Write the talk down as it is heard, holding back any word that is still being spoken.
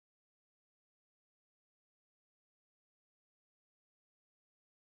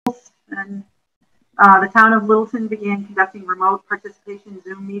And the town of Littleton began conducting remote participation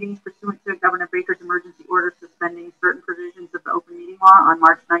Zoom meetings pursuant to Governor Baker's emergency order suspending certain provisions of the open meeting law on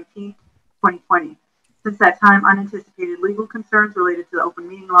March 19, 2020. Since that time, unanticipated legal concerns related to the open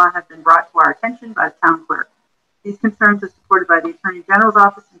meeting law have been brought to our attention by the town clerk. These concerns are supported by the Attorney General's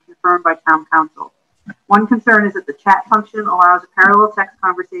office and confirmed by town council. One concern is that the chat function allows a parallel text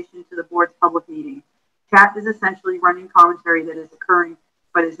conversation to the board's public meeting. Chat is essentially running commentary that is occurring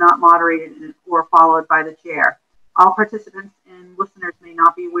but is not moderated or followed by the chair. All participants and listeners may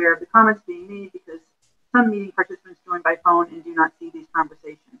not be aware of the comments being made because some meeting participants join by phone and do not see these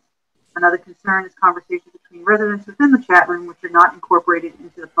conversations. Another concern is conversations between residents within the chat room, which are not incorporated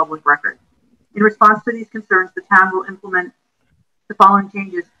into the public record. In response to these concerns, the town will implement the following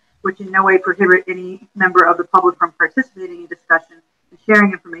changes, which in no way prohibit any member of the public from participating in discussion and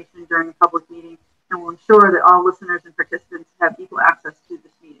sharing information during a public meeting, and will ensure that all listeners and participants have equal access to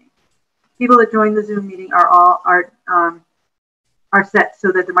this meeting. People that join the Zoom meeting are set so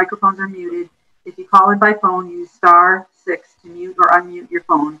that the microphones are muted. If you call in by phone, use *6 to mute or unmute your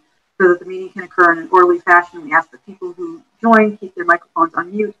phone so that the meeting can occur in an orderly fashion. We ask that people who join keep their microphones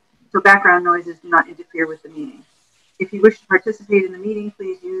on mute so background noises do not interfere with the meeting. If you wish to participate in the meeting,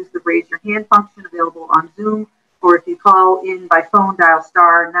 please use the raise your hand function available on Zoom, or if you call in by phone, dial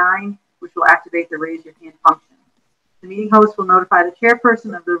 *9, which will activate the raise your hand function. The meeting host will notify the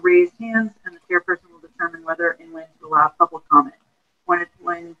chairperson of the raised hands, and the chairperson will determine whether and when to allow public comment.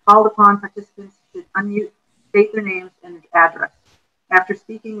 When called upon, participants should unmute, state their names and address. After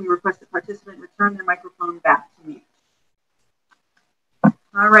speaking, we request the participant return their microphone back to mute.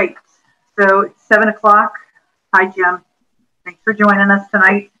 All right, so it's 7 o'clock. Hi, Jim. Thanks for joining us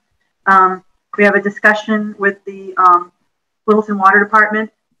tonight. We have a discussion with the Littleton Water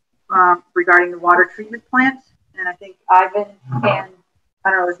Department regarding the water treatment plant. And I think Ivan and,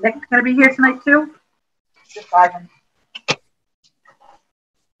 I don't know, is Nick going to be here tonight too? Just Ivan.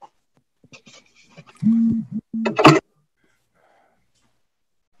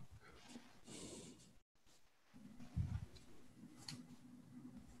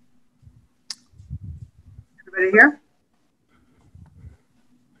 Everybody here?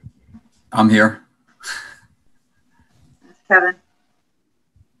 I'm here. It's Kevin.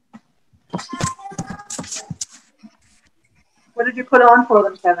 What did you put on for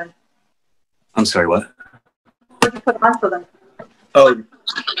them, Kevin? I'm sorry, what? What did you put on for them? Oh,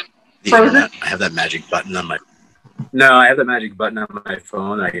 Frozen? I have that magic button on my... No, I have the magic button on my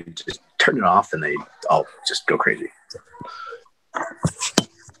phone. I can just turn it off and they all just go crazy.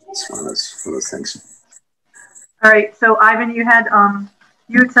 It's one of those things. All right, so Ivan, you had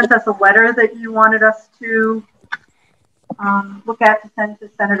sent us a letter that you wanted us to look at to send to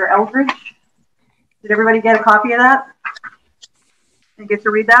Senator Eldridge. Did everybody get a copy of that? And get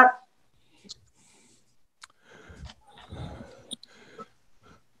to read that?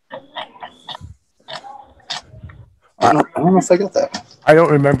 I don't know if I got that. I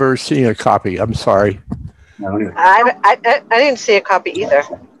don't remember seeing a copy. I'm sorry. No, I didn't see a copy either.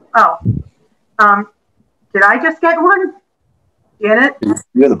 Oh, did I just get one? Get it?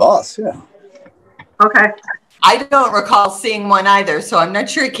 You're the boss, yeah. Okay. I don't recall seeing one either, so I'm not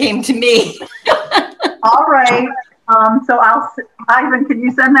sure it came to me. All right. So Ivan, can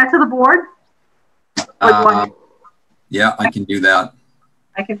you send that to the board? Yeah, I can do that.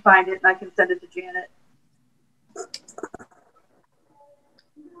 I can find it and I can send it to Janet.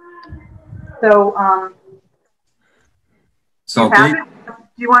 So, do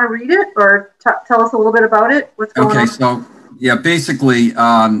you want to read it or tell us a little bit about it? What's going on? Okay, so yeah, basically,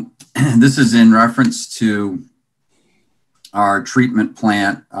 this is in reference to our treatment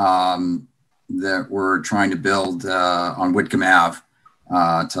plant that we're trying to build on Whitcomb Ave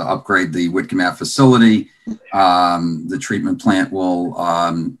to upgrade the Whitcomb Ave facility. The treatment plant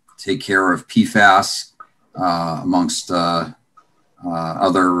will take care of PFAS amongst other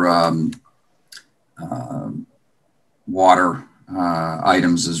water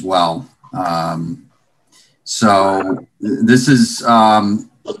items as well. So this has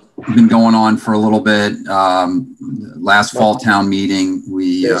been going on for a little bit. Last fall town meeting,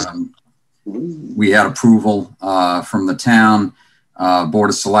 we had approval from the town, Board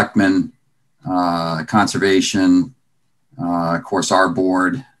of Selectmen, Conservation, of course our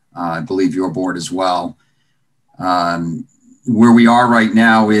board, I believe your board as well. Where we are right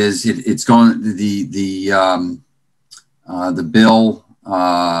now is it's going the bill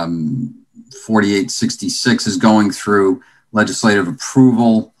 4866 is going through legislative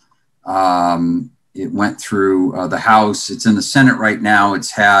approval. It went through the House. It's in the Senate right now.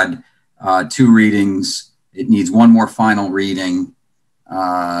 It's had 2 readings. It needs one more final reading.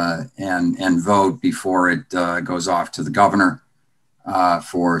 and vote before it goes off to the governor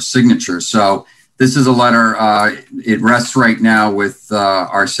for signature. So this is a letter. It rests right now with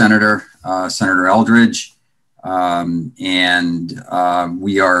our senator, Senator Eldridge, and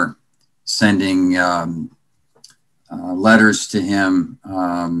we are sending letters to him.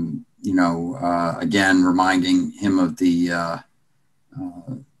 Again, reminding him of the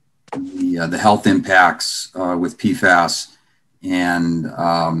health impacts with PFAS, and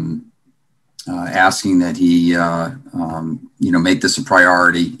asking that he make this a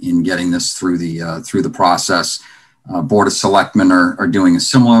priority in getting this through the process. Board of Selectmen are doing a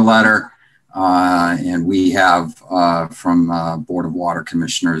similar letter, and we have from Board of Water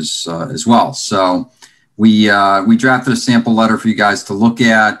Commissioners as well. So we drafted a sample letter for you guys to look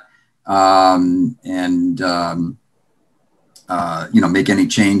at, and make any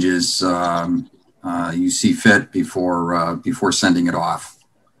changes you see fit before sending it off.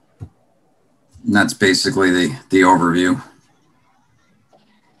 And that's basically the overview.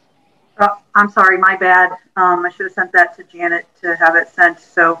 I'm sorry, my bad. I should have sent that to Janet to have it sent.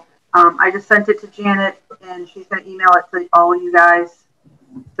 So I just sent it to Janet, and she's going to email it to all of you guys.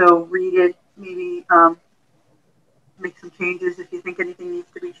 So read it, maybe make some changes if you think anything needs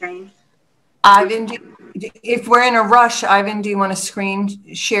to be changed. Ivan, if we're in a rush, Ivan, do you want to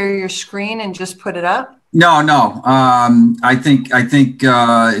share your screen and just put it up? No. I think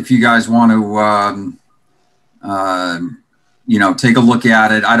if you guys want to, take a look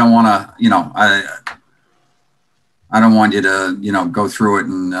at it. I don't want to, I don't want you to, go through it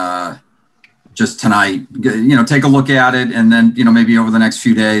and just tonight. Take a look at it, and then maybe over the next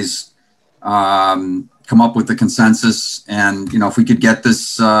few days, come up with the consensus. And if we could get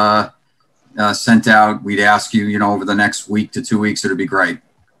this sent out, we'd ask you, over the next week to 2 weeks. It'd be great.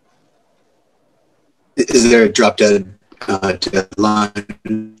 Is there a drop dead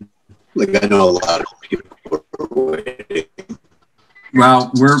deadline? Like, I know a lot of people are waiting.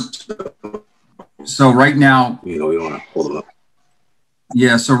 Well, so right now, we want to hold them up.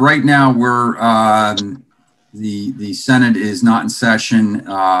 Yeah. So right now we're, the Senate is not in session.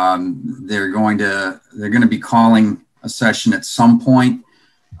 They're going to be calling a session at some point,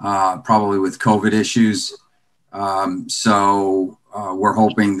 probably with COVID issues. So we're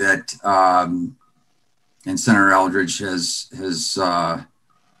hoping that, and Senator Eldridge has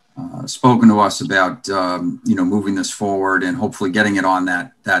spoken to us about moving this forward and hopefully getting it on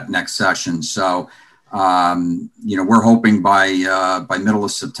that next session. So we're hoping by middle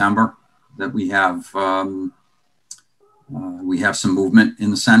of September that we have some movement in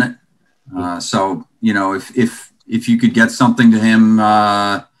the Senate. So if you could get something to him,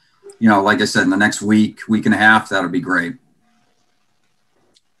 like I said, in the next week and a half, that would be great.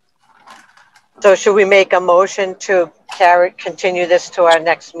 So should we make a motion to continue this to our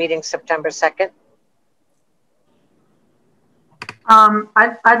next meeting, September 2nd?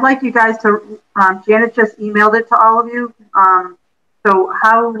 I'd like you guys to, Janet just emailed it to all of you. So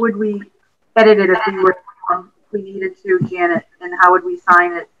how would we edit it if we needed to, Janet, and how would we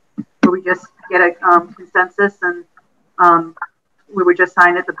sign it? Would we just get a consensus, and we would just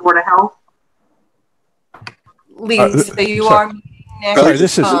sign it, the Board of Health? Lisa, you are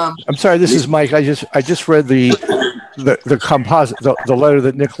next. I'm sorry, this is Mike. I just read the composite, the letter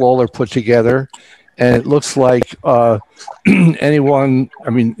that Nick Lawler put together, and it looks like anyone. I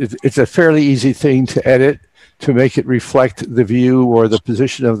mean, it's a fairly easy thing to edit to make it reflect the view or the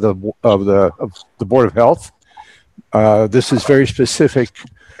position of the Board of Health. This is very specific.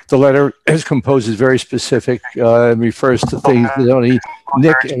 The letter as composed is very specific and refers to things that only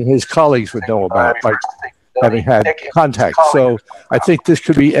Nick and his colleagues would know about, like having had contact. So I think this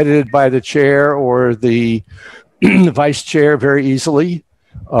could be edited by the chair or the vice chair very easily,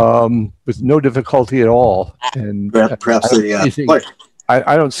 with no difficulty at all. And perhaps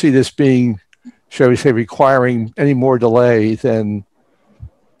I don't see this being, shall we say, requiring any more delay than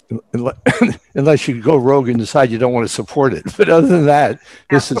unless you go rogue and decide you don't want to support it. But other than that,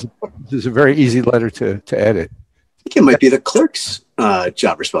 this is a very easy letter to edit. I think it might be the clerk's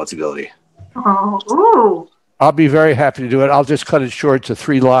job responsibility. Oh, I'll be very happy to do it. I'll just cut it short to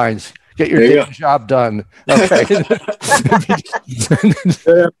 3 lines. Get your job done. Okay.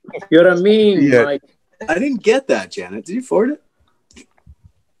 You're a mean, Mike. I didn't get that, Janet. Did you forward it?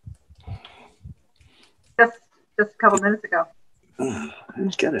 Just a couple minutes ago. I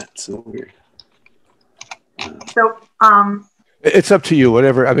didn't get it. It's so weird. So, it's up to you.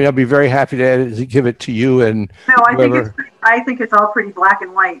 Whatever. I mean, I'll be very happy to edit, to give it to you. And no, I think it's all pretty black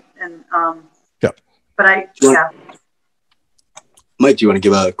and white. And yeah. But Mike, do you want to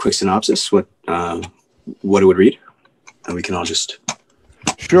give a quick synopsis? What it would read, and we can all just.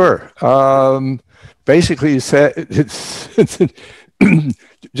 Sure. Basically, it's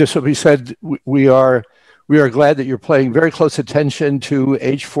just what we said. We are glad that you're paying very close attention to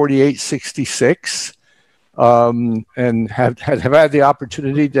H 4866, and have had the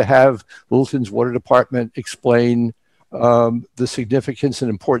opportunity to have Littleton's Water Department explain the significance and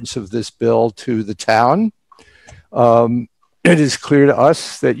importance of this bill to the town. It is clear to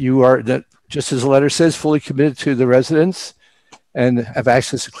us that you are, that just as the letter says, fully committed to the residents and have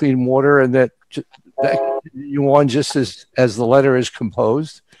access to clean water, and that you want just as the letter is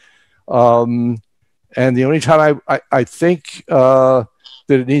composed. And the only time I think that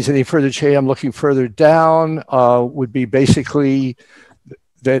it needs any further change, I'm looking further down, would be basically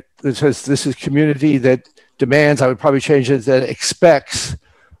that it says this is community that demands, I would probably change it, that expects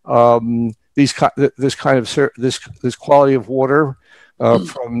this quality of water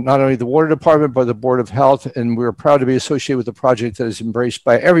from not only the water department, but the Board of Health. And we're proud to be associated with a project that is embraced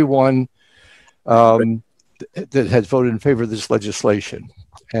by everyone that has voted in favor of this legislation.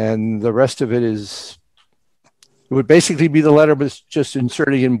 And the rest of it is, it would basically be the letter, but just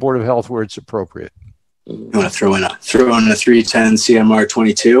inserting in Board of Health where it's appropriate. You want to throw in a 310 CMR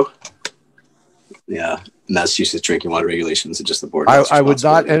 22? Yeah, Massachusetts drinking water regulations and just the board. I would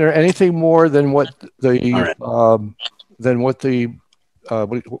not enter anything more than what the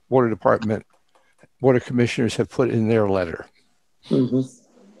water department, water commissioners have put in their letter. Mm-hmm.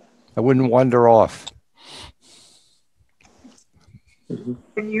 I wouldn't wander off. Mm-hmm.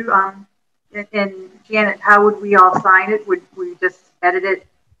 Can you, and Janet, how would we all sign it? Would we just edit it?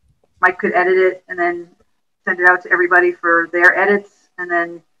 Mike could edit it and then send it out to everybody for their edits and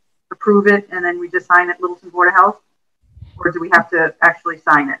then approve it, and then we just sign it, Littleton Board of Health? Or do we have to actually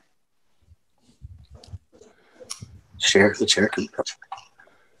sign it? The chair can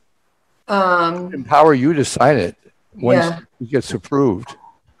empower you to sign it once it gets approved.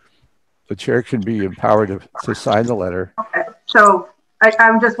 The chair can be empowered to sign the letter. Okay, so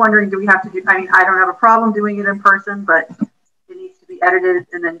I'm just wondering, do we have to do, I mean, I don't have a problem doing it in person, but it needs to be edited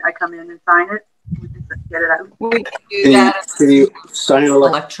and then I come in and sign it. We can get it out. We can do that. Can you sign it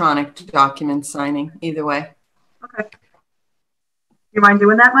Electronic document signing, either way. Okay. You mind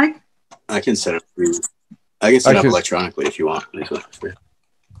doing that, Mike? I can set it. I can set up electronically if you want. Okay.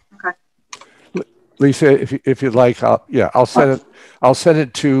 Lisa, if you'd like, I'll send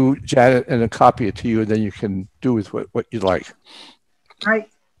it to Janet and a copy it to you, and then you can do with what you'd like. All right.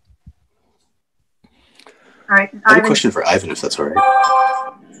 All right. I have a question for Ivan, if that's all right.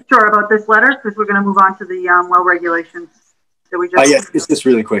 Sure, about this letter, because we're going to move on to the well regulations that we just. Yeah, it's just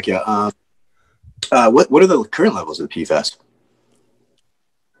really quick. Yeah. What are the current levels of the PFAS?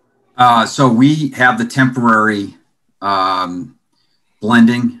 So we have the temporary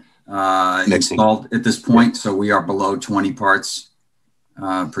blending installed at this point. So we are below 20 parts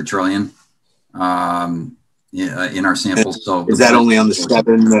per trillion in our samples. So is that only on the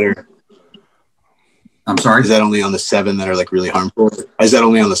 7 that are? I'm sorry? Is that only on the 7 that are like really harmful? Is that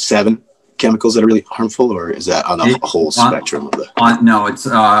only on the 7 chemicals that are really harmful, or is that on the whole spectrum of the? No, it's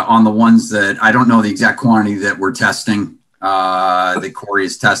on the ones that I don't know the exact quantity that we're testing. That Corey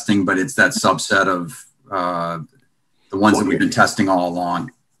is testing, but it's that subset of the ones that we've been testing all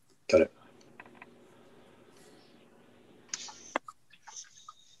along. Got it.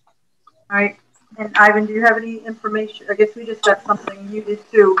 All right. And Ivan, do you have any information? I guess we just got something you did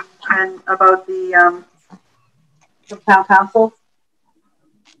too, and about the town council.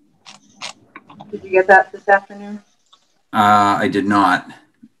 Did you get that this afternoon? I did not.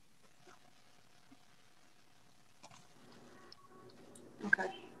 Okay.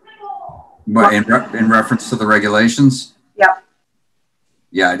 But in reference to the regulations? Yeah.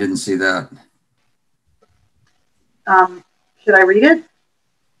 Yeah, I didn't see that. Should I read it?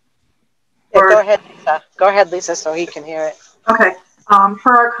 Yeah, go ahead, Lisa. Go ahead, Lisa, so he can hear it. Okay.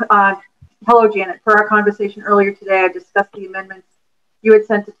 Hello, Janet. Per our conversation earlier today, I discussed the amendments you had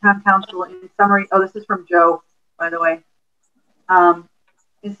sent to town council. In summary, oh, this is from Joe, by the way.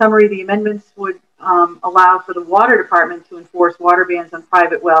 In summary, the amendments would allow for the water department to enforce water bans on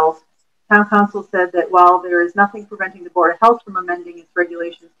private wells. Town council said that while there is nothing preventing the Board of Health from amending its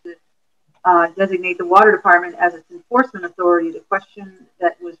regulations to designate the water department as its enforcement authority, the question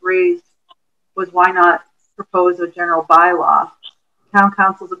that was raised was why not propose a general bylaw. Town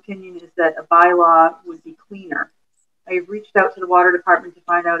council's opinion is that a bylaw would be cleaner. I have reached out to the water department to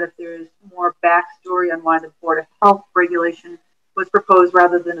find out if there is more backstory on why the Board of Health regulation was proposed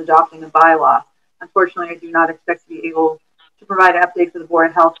rather than adopting a bylaw. Unfortunately, I do not expect to be able to provide an update for the Board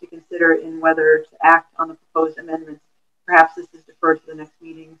of Health to consider in whether to act on the proposed amendments. Perhaps this is deferred to the next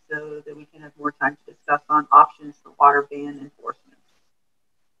meeting so that we can have more time to discuss on options for water ban enforcement.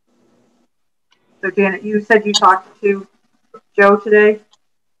 So Janet, you said you talked to Joe today?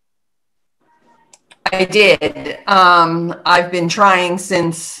 I did. I've been trying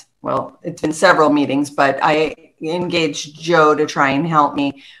since, well, it's been several meetings, but I engaged Joe to try and help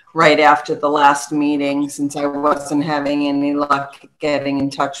me right after the last meeting, since I wasn't having any luck getting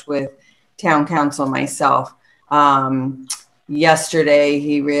in touch with town council myself. Yesterday,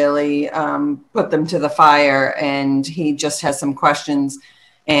 he really put them to the fire, and he just has some questions.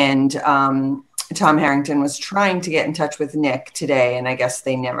 And Tom Harrington was trying to get in touch with Nick today, and I guess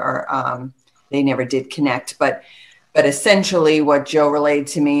they never did connect. But essentially, what Joe relayed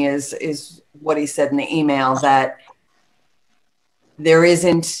to me is what he said in the email, that there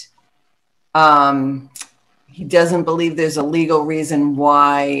isn't, he doesn't believe there's a legal reason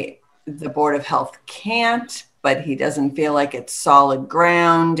why the Board of Health can't, but he doesn't feel like it's solid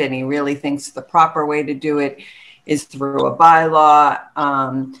ground, and he really thinks the proper way to do it is through a bylaw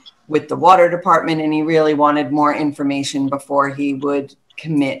with the water department, and he really wanted more information before he would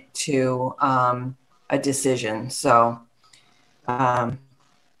commit to a decision. So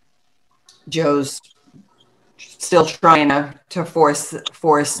Joe's still trying to force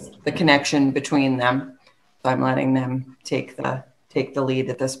the connection between them. So I'm letting them take the lead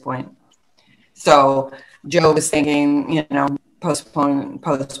at this point. So Joe was thinking, postpone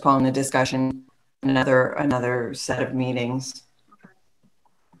the discussion, another set of meetings.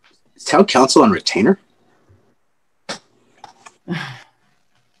 Is town council on retainer?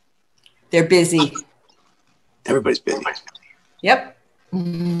 They're busy. Everybody's busy. Yep.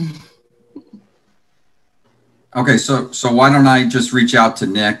 Okay, so why don't I just reach out to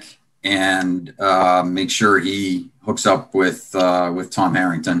Nick and make sure he hooks up with Tom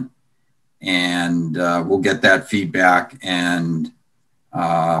Harrington, and we'll get that feedback, and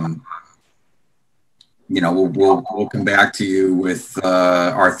we'll come back to you with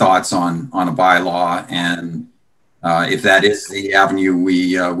our thoughts on a bylaw, and if that is the avenue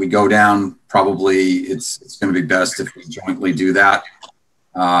we go down, probably it's going to be best if we jointly do that,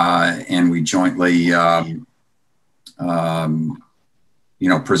 and we jointly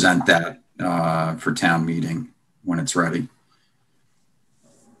present that for town meeting when it's ready.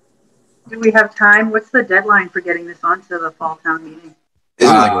 Do we have time? What's the deadline for getting this onto the fall town meeting?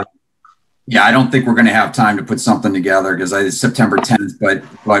 Yeah, I don't think we're going to have time to put something together because it's September 10th,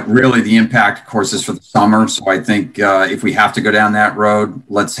 but really the impact, of course, is for the summer. So I think if we have to go down that road,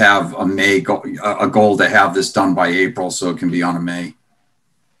 let's have a goal to have this done by April so it can be on a May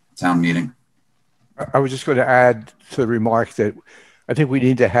town meeting. I was just going to add to the remark that I think we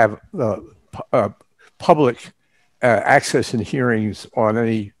need to have public access and hearings on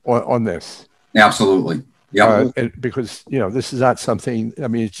this. Absolutely. Yeah. Because, this is not something,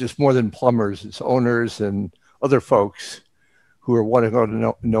 it's just more than plumbers, it's owners and other folks who are wanting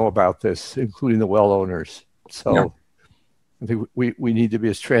to know about this, including the well owners. So yeah. I think we need to be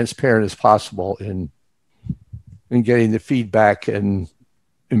as transparent as possible in getting the feedback and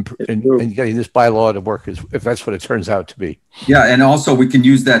getting this bylaw to work, if that's what it turns out to be. Yeah. And also we can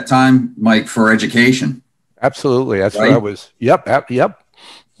use that time, Mike, for education. Absolutely. That's right? What I was. Yep.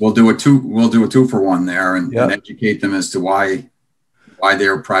 We'll do a 2-for-1 there and educate them as to why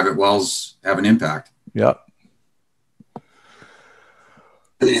their private wells have an impact. Yep. I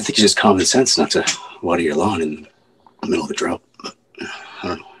think it's just common sense not to water your lawn in the middle of a drought. I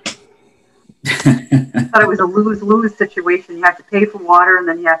don't know. I thought it was a lose-lose situation. You have to pay for water and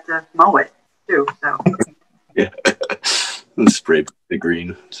then you have to mow it too. So yeah, spray the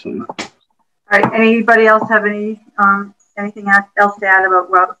green. So. All right. Anybody else have anything else to add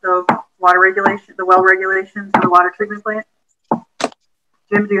about the water regulation, the well regulations, and the water treatment plant?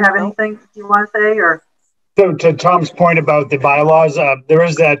 Jim, do you have anything you want to say, or? So to Tom's point about the bylaws, there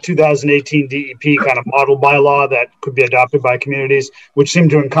is that 2018 DEP kind of model bylaw that could be adopted by communities, which seem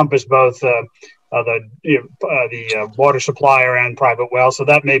to encompass both the water supplier and private well. So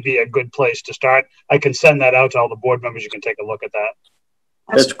that may be a good place to start. I can send that out to all the board members. You can take a look at that.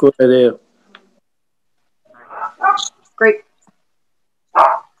 That's a good idea. Great.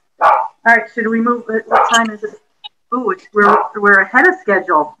 All right, should we move? What time is it? Ooh, we're ahead of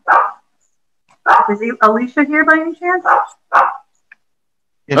schedule. Is Alicia here by any chance?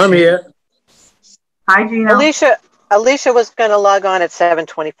 I'm here. Hi, Gina. Alicia was going to log on at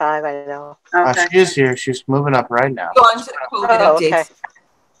 7:25. I know. Okay. She is here. She's moving up right now. Go on to the COVID updates.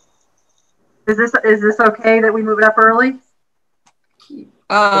 Okay. Is this okay that we move it up early?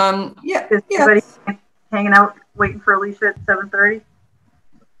 Yeah. Is everybody hanging out waiting for Alicia at 7:30?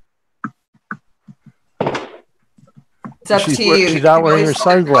 It's up to you. She's not wearing her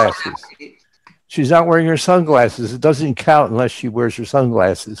sunglasses. She's not wearing her sunglasses. It doesn't count unless she wears her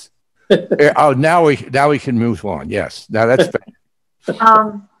sunglasses. Oh, now we can move on. Yes, now that's better.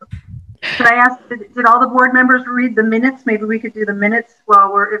 Could I ask, did all the board members read the minutes? Maybe we could do the minutes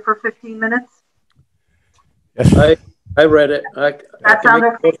while we're for 15 minutes. Yes. I read it. That sounds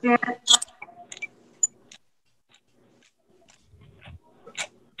okay, Janet?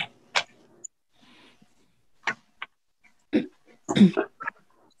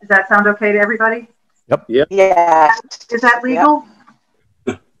 Does that sound okay to everybody? Yep. Yep. Yeah. Is that legal?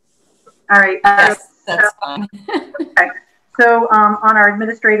 All right. Yes, that's fine. Okay. So on our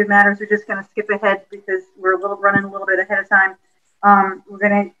administrative matters, we're just going to skip ahead because we're running a little bit ahead of time. We're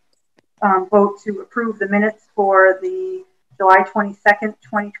going to vote to approve the minutes for the July 22nd,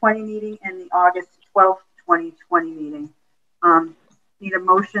 2020 meeting and the August 12th, 2020 meeting. Need a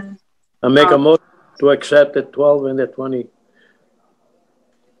motion? I make a motion to accept the 12 and the 22nd.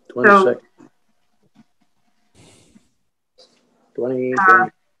 So, 20.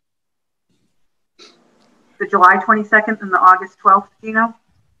 The July 22nd and the August 12th, Gino?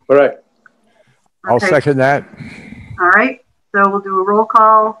 Correct. I'll second that. All right. So we'll do a roll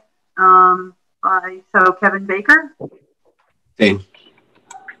call. So Kevin Baker? Abstain.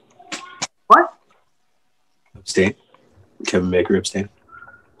 What? Abstain. Kevin Baker, abstain.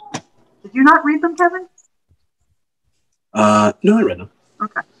 Did you not read them, Kevin? No, I read them.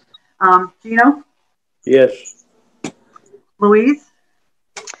 Okay. Gino? Yes. Louise?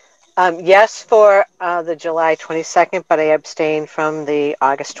 Yes for the July 22nd, but I abstained from the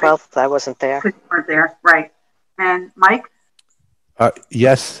August 12th. I wasn't there. Because you weren't there, right. And Mike?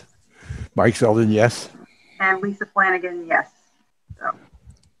 Yes. Mike Selden, yes. And Lisa Flanagan, yes. So,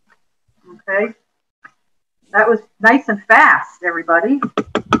 okay. That was nice and fast, everybody.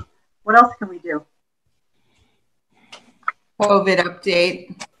 What else can we do? COVID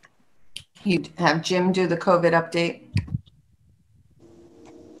update. You have Jim do the COVID update.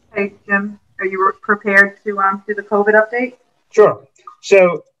 Hey, Jim, are you prepared to do the COVID update? Sure.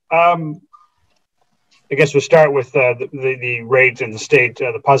 So I guess we'll start with the rate in the state,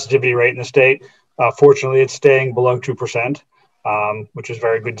 the positivity rate in the state. Fortunately, it's staying below 2%, which is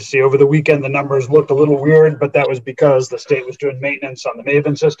very good to see. Over the weekend, the numbers looked a little weird, but that was because the state was doing maintenance on the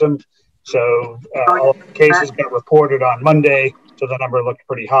Maven system. So all the cases got reported on Monday, so the number looked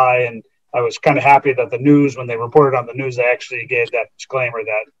pretty high. And I was kind of happy that the news, when they reported on the news, they actually gave that disclaimer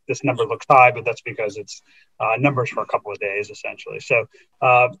that this number looks high, but that's because it's numbers for a couple of days, essentially. So,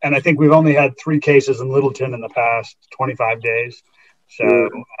 and I think we've only had 3 cases in Littleton in the past 25 days. So,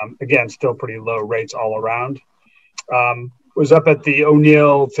 again, still pretty low rates all around. Was up at the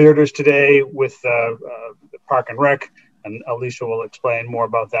O'Neill Theaters today with the Park and Rec, and Alicia will explain more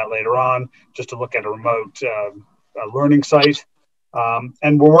about that later on, just to look at a remote learning site.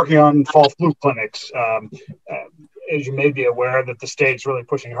 And we're working on fall flu clinics. As you may be aware, that the state's really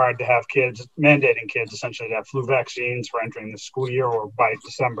pushing hard to have kids, mandating kids essentially to have flu vaccines for entering the school year, or by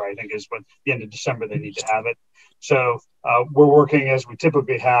December, I think is what the end of December they need to have it. So we're working as we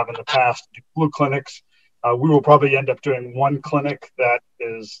typically have in the past, to do flu clinics. We will probably end up doing one clinic that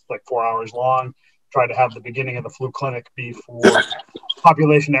is like 4 hours long. Try to have the beginning of the flu clinic be for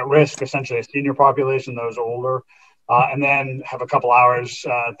population at risk, essentially a senior population, those older. And then have a couple hours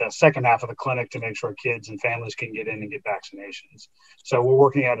the second half of the clinic to make sure kids and families can get in and get vaccinations. So we're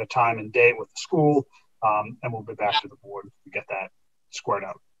working out a time and date with the school, and we'll be back to the board to get that squared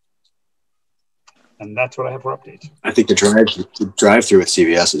out. And that's what I have for updates. I think the drive-through with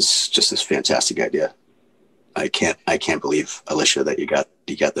CVS is just this fantastic idea. I can't believe, Alicia, that you got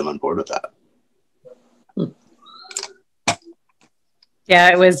them on board with that. Yeah,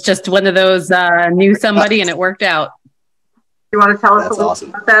 it was just one of those knew somebody and it worked out. You want to tell us That's a little awesome.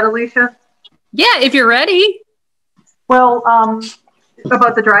 about that, Alicia? Yeah, if you're ready. Well,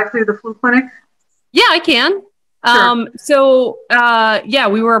 about the drive-through the flu clinic? Yeah, I can. Sure. Yeah,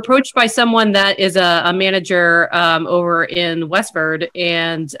 we were approached by someone that is a manager over in Westford,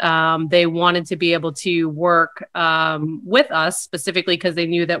 and they wanted to be able to work with us specifically because they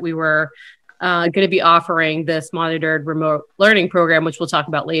knew that we were going to be offering this monitored remote learning program, which we'll talk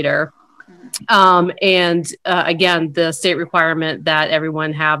about later. Again, the state requirement that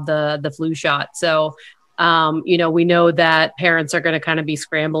everyone have the flu shot. So, we know that parents are going to kind of be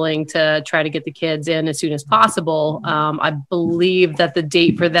scrambling to try to get the kids in as soon as possible. I believe that the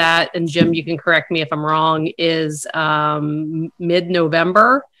date for that, and Jim, you can correct me if I'm wrong, is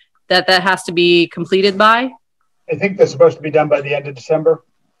mid-November that has to be completed by. I think that's supposed to be done by the end of December.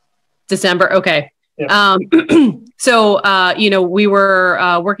 December. Okay. Yeah. We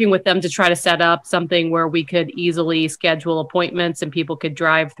were working with them to try to set up something where we could easily schedule appointments and people could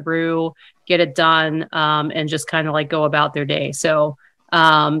drive through, get it done, and just kind of like go about their day. So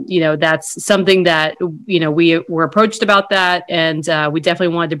that's something that, we were approached about that. And we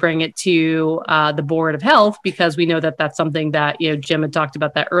definitely wanted to bring it to the Board of Health, because we know that that's something that, Jim had talked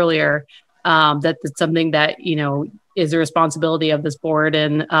about that earlier, that it's something that, is a responsibility of this board.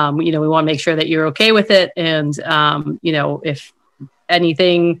 And, we want to make sure that you're okay with it. And, if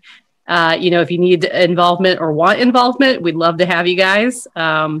anything, if you need involvement or want involvement, we'd love to have you guys.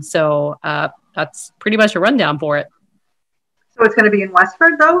 So that's pretty much a rundown for it. So it's going to be in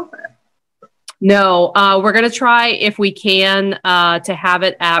Westford, though? No, we're going to try, if we can, to have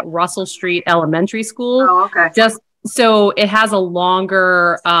it at Russell Street Elementary School. Oh, okay. Just so it has a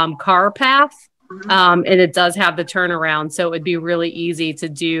longer car path, and it does have the turnaround. So it'd be really easy to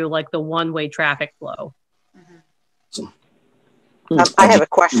do like the one-way traffic flow. I have a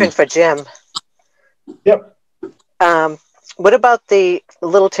question for Jim. Yep. What about the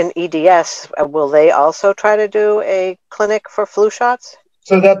Littleton EDS? Will they also try to do a clinic for flu shots?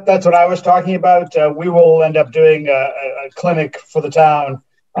 So that's what I was talking about. We will end up doing a clinic for the town.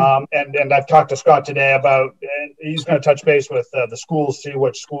 And I've talked to Scott today about, and he's going to touch base with the schools, see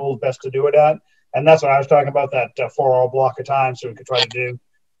which school best to do it at. And that's what I was talking about, that 4-hour block of time, so we could try to do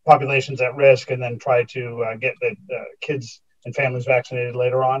populations at risk and then try to get the kids and families vaccinated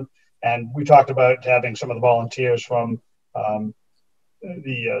later on. And we talked about having some of the volunteers from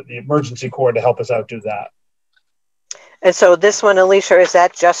the emergency corps to help us out do that. And so this one, Alicia, is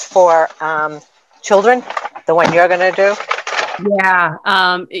that just for children, the one you're going to do?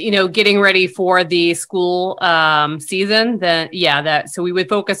 Yeah. Getting ready for the school season, so we would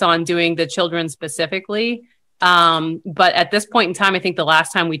focus on doing the children specifically. But at this point in time, I think the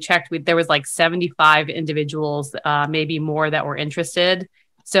last time we checked, there was like 75 individuals, maybe more, that were interested.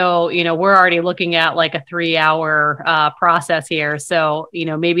 So, we're already looking at like a 3-hour process here. So,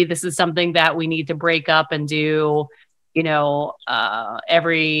 maybe this is something that we need to break up and do,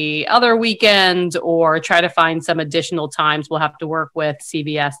 every other weekend, or try to find some additional times. We'll have to work with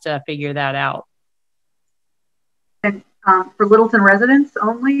CVS to figure that out. And for Littleton residents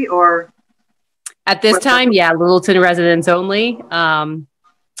only, or? At this time, yeah, Littleton residents only.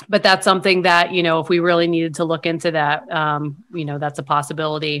 But that's something that, if we really needed to look into that, that's a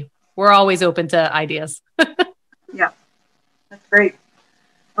possibility. We're always open to ideas. Yeah, that's great.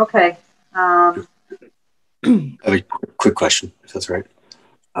 Okay. I have a quick question, if that's right.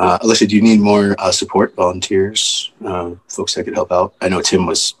 Alicia, do you need more support, volunteers, folks that could help out? I know Tim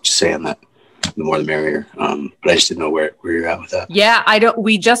was just saying that the more the merrier, but I just didn't know where you're at with that. Yeah,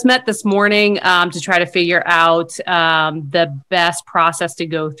 we just met this morning to try to figure out the best process to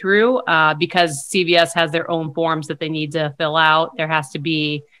go through, because CVS has their own forms that they need to fill out. There has to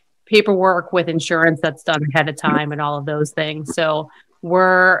be paperwork with insurance that's done ahead of time and all of those things. So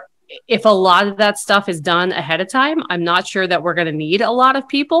if a lot of that stuff is done ahead of time, I'm not sure that we're going to need a lot of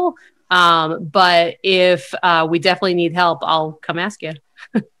people. But if we definitely need help, I'll come ask you.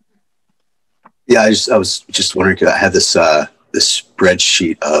 Yeah, I was just wondering, could I have this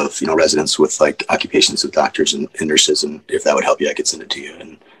spreadsheet of residents with like occupations of doctors and nurses, and if that would help you, I could send it to you.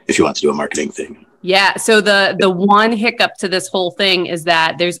 And if you want to do a marketing thing. Yeah. So the one hiccup to this whole thing is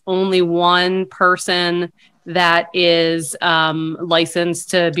that there's only one person that is licensed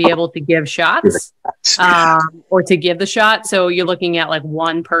to be able to give shots or to give the shot. So you're looking at like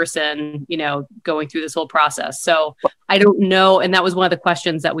one person, going through this whole process. So I don't know. And that was one of the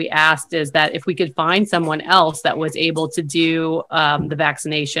questions that we asked, is that if we could find someone else that was able to do the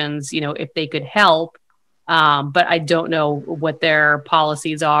vaccinations, if they could help. But I don't know what their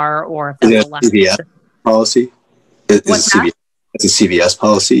policies are, or if that's allowed. CVS policy? It's a CVS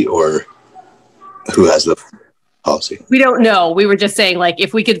policy, or who has the policy? We don't know. We were just saying, like,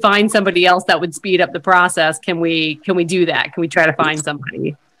 if we could find somebody else that would speed up the process, can we do that? Can we try to find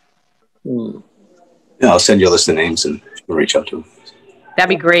somebody? Yeah, I'll send you a list of names and we'll reach out to them. That'd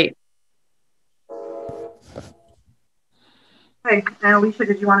be great. Okay, and Alicia,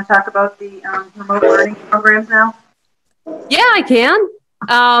 did you want to talk about the remote learning programs now? Yeah, I can.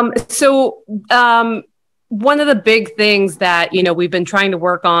 So one of the big things that, we've been trying to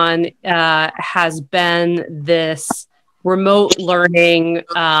work on has been this remote learning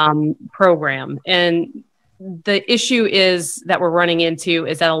program. And the issue that we're running into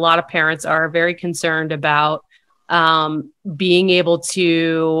is that a lot of parents are very concerned about being able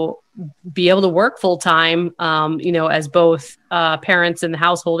to work full time, as both parents and the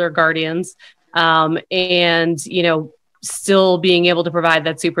household or guardians, and, still being able to provide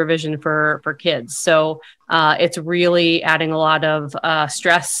that supervision for kids. So it's really adding a lot of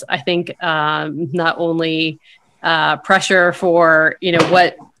stress, I think, not only pressure for,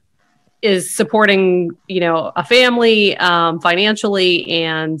 what is supporting, a family financially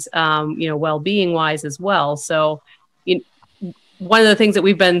and, well-being wise as well. So one of the things that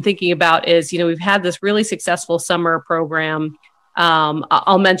we've been thinking about is, we've had this really successful summer program.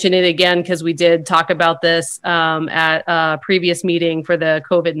 I'll mention it again because we did talk about this at a previous meeting for the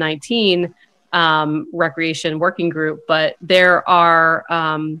COVID-19 recreation working group, but we're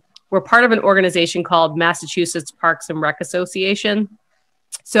part of an organization called Massachusetts Parks and Rec Association.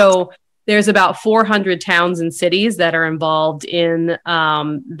 So there's about 400 towns and cities that are involved in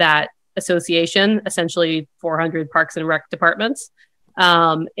that association, essentially 400 parks and rec departments.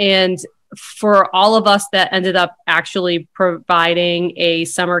 And for all of us that ended up actually providing a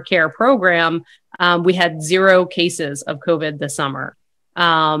summer care program, we had 0 cases of COVID this summer.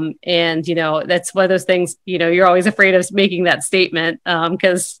 And, that's one of those things, you're always afraid of making that statement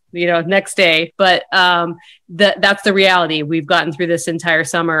because, next day, but that's the reality. We've gotten through this entire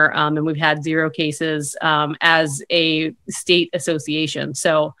summer and we've had 0 cases as a state association.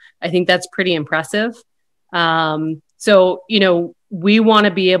 So I think that's pretty impressive. So, we want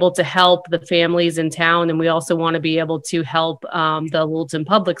to be able to help the families in town, and we also want to be able to help the Littleton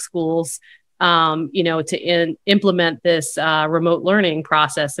Public Schools to implement this remote learning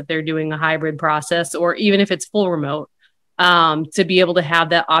process if they're doing a hybrid process, or even if it's full remote, to be able to have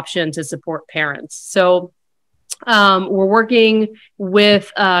that option to support parents. So we're working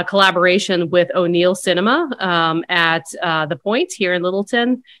with collaboration with O'Neill Cinema at the Point here in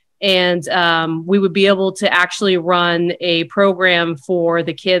Littleton. And we would be able to actually run a program for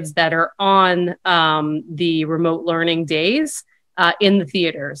the kids that are on the remote learning days in the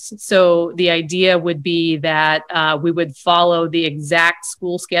theaters. So the idea would be that we would follow the exact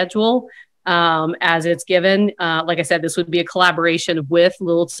school schedule as it's given. Like I said, this would be a collaboration with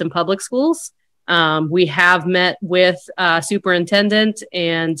Littleton Public Schools. We have met with superintendent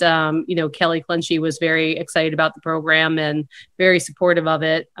and, Kelly Clenchy was very excited about the program and very supportive of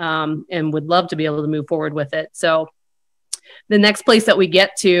it and would love to be able to move forward with it. So the next place that we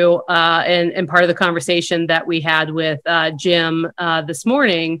get to and part of the conversation that we had with Jim this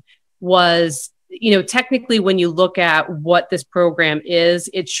morning was, technically when you look at what this program is,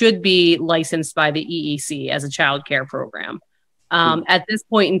 it should be licensed by the EEC as a child care program. At this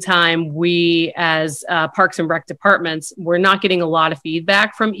point in time, we as Parks and Rec departments, we're not getting a lot of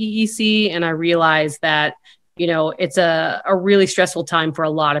feedback from EEC. And I realize that, it's a really stressful time for a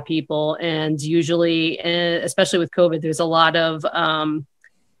lot of people. And usually, especially with COVID, there's a lot of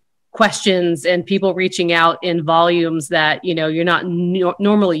questions and people reaching out in volumes that, you're not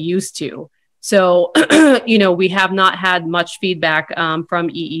normally used to. So, we have not had much feedback from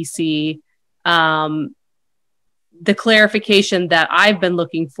EEC. The clarification that I've been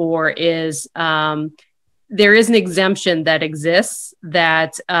looking for is there is an exemption that exists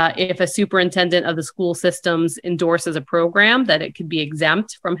that if a superintendent of the school systems endorses a program, that it could be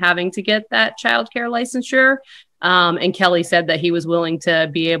exempt from having to get that childcare licensure. And Kelly said that he was willing to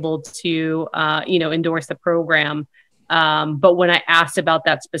be able to, endorse the program. But when I asked about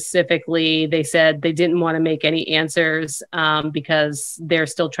that specifically, they said they didn't want to make any answers because they're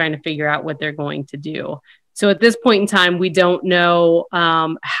still trying to figure out what they're going to do. So at this point in time, we don't know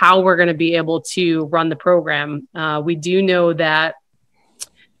how we're going to be able to run the program. We do know that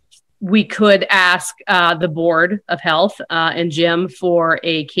we could ask the Board of Health and Jim for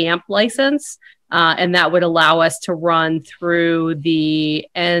a camp license, and that would allow us to run through the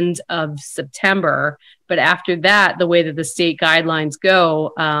end of September. But after that, the way that the state guidelines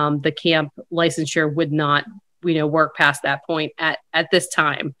go, the camp licensure would not, work past that point at this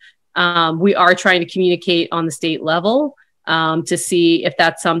time. We are trying to communicate on the state level to see if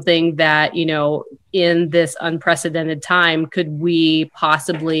that's something that, in this unprecedented time, could we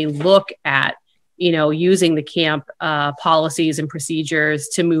possibly look at, using the camp policies and procedures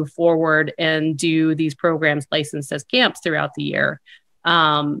to move forward and do these programs licensed as camps throughout the year.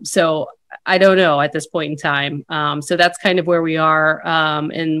 So I don't know at this point in time. So that's kind of where we are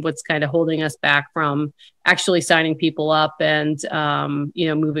and what's kind of holding us back from actually signing people up and,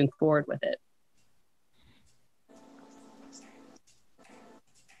 moving forward with it.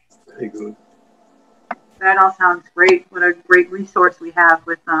 Very good. That all sounds great. What a great resource we have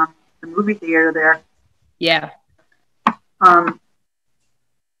with the movie theater there. Yeah. Jim,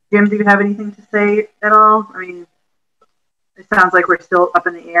 do you have anything to say at all? I mean, it sounds like we're still up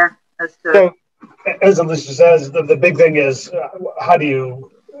in the air as to. So, as Alicia says, the big thing is how do you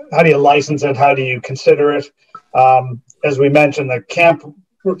license it? How do you consider it? As we mentioned, the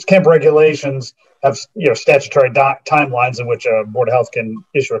camp regulations have statutory timelines in which a Board of Health can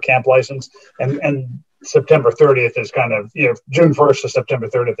issue a camp license, and September 30th is kind of, June 1st to September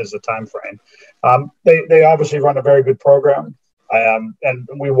 30th is the time frame. They obviously run a very good program. And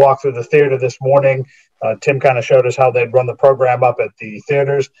we walked through the theater this morning. Tim kind of showed us how they'd run the program up at the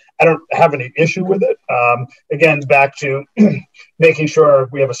theaters. I don't have any issue with it. Again, back to making sure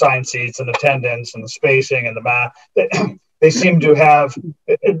we have assigned seats and attendance and the spacing and the math. They seem to have,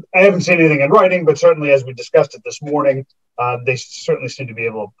 I haven't seen anything in writing, but certainly as we discussed it this morning, they certainly seem to be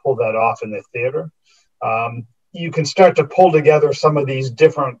able to pull that off in the theater. You can start to pull together some of these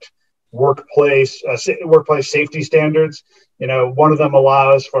different workplace safety standards. One of them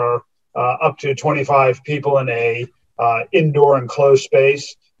allows for up to 25 people in a indoor enclosed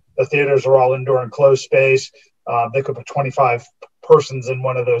space. The theaters are all indoor enclosed space. They could put 25 persons in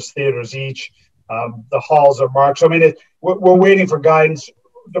one of those theaters each. The halls are marked. So, we're waiting for guidance.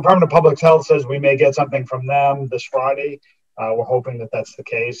 Department of Public Health says we may get something from them this Friday. We're hoping that that's the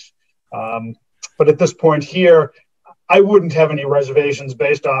case. But at this point here, I wouldn't have any reservations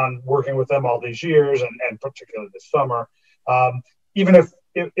based on working with them all these years and particularly this summer. Even if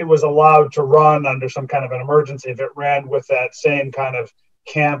it was allowed to run under some kind of an emergency, if it ran with that same kind of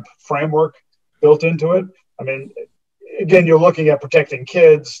camp framework built into it. Again, you're looking at protecting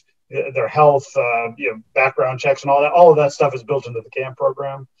kids, their health, background checks and all that. All of that stuff is built into the camp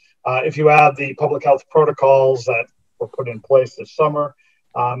program. If you add the public health protocols that were put in place this summer,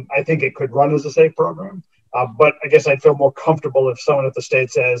 I think it could run as a safe program. But I guess I'd feel more comfortable if someone at the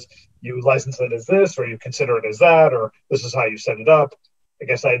state says, you license it as this, or you consider it as that, or this is how you set it up. I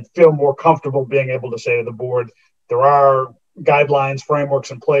guess I'd feel more comfortable being able to say to the board, there are guidelines,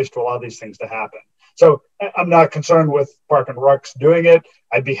 frameworks in place to allow these things to happen. So I'm not concerned with Park and Rec's doing it.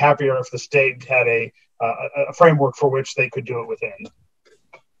 I'd be happier if the state had a framework for which they could do it within.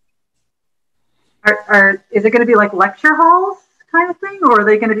 Is it going to be like lecture halls kind of thing, or are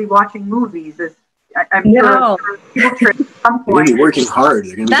they going to be watching movies? I'm sure they're going to be working hard.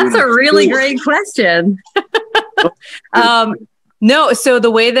 That's a really great question. No, so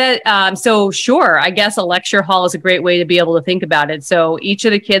the way that, sure, I guess a lecture hall is a great way to be able to think about it. So each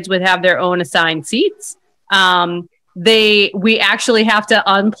of the kids would have their own assigned seats. We actually have to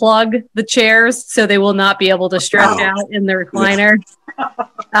unplug the chairs so they will not be able to stretch out in the recliner.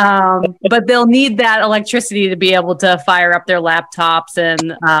 But they'll need that electricity to be able to fire up their laptops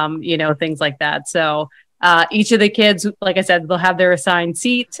and, things like that. So each of the kids, like I said, they'll have their assigned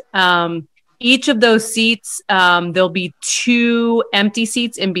seat. Each of those seats, there'll be 2 empty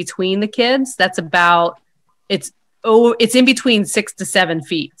seats in between the kids. That's it's in between 6 to 7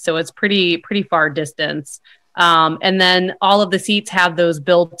 feet. So it's pretty far distance. And then all of the seats have those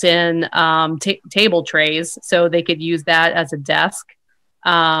built-in table trays, so they could use that as a desk.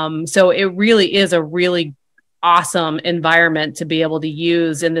 So it really is a really awesome environment to be able to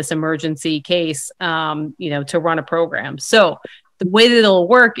use in this emergency case, to run a program. So the way that it'll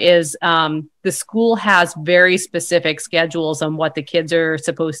work is the school has very specific schedules on what the kids are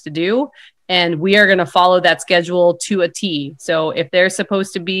supposed to do. And we are going to follow that schedule to a T. So if they're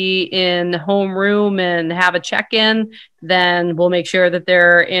supposed to be in homeroom and have a check-in, then we'll make sure that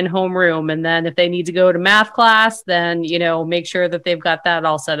they're in homeroom. And then if they need to go to math class, then, make sure that they've got that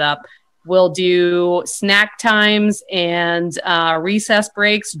all set up. We'll do snack times and recess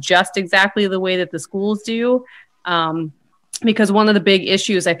breaks just exactly the way that the schools do. Because one of the big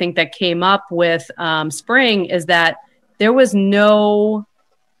issues I think that came up with spring is that there was no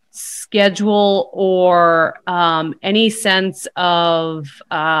schedule or any sense of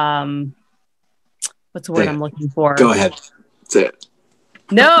what's the word I'm looking for? Go ahead. That's it.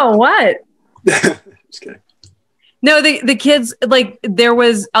 No, what? Just kidding. No, the kids, there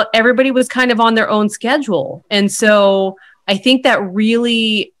was everybody was kind of on their own schedule. And so I think that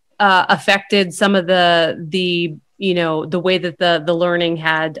really affected some of the way that the learning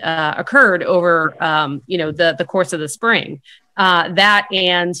had occurred over, the course of the spring. That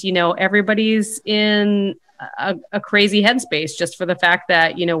and, everybody's in a crazy headspace just for the fact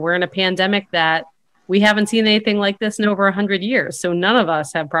that, we're in a pandemic that we haven't seen anything like this in over 100 years. So none of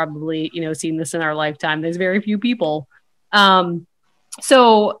us have probably, seen this in our lifetime. There's very few people.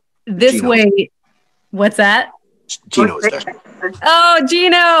 So this Gino. way, what's that? Gino is there. Oh,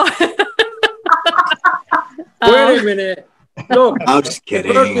 Gino. Wait a minute. Look, I'm just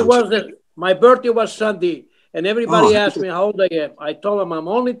kidding. My birthday was Sunday, and everybody asked me how old I am. I told them I'm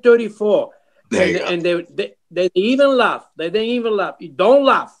only 34. And they even laugh. They didn't even laugh. You don't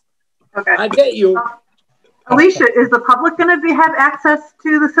laugh. Okay. I get you. Alicia, is the public going to have access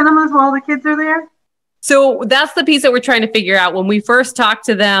to the cinemas while the kids are there? So that's the piece that we're trying to figure out. When we first talked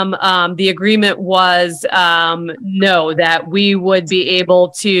to them, the agreement was no, that we would be able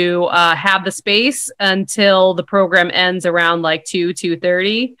to have the space until the program ends around like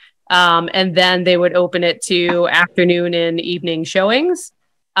 2:30. And then they would open it to afternoon and evening showings.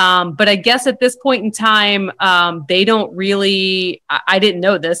 But I guess at this point in time, they don't really, I didn't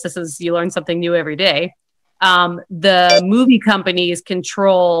know this. You learn something new every day. The movie companies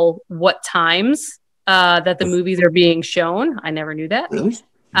control what times that the movies are being shown. I never knew that. Really?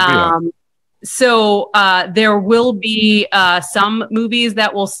 So there will be some movies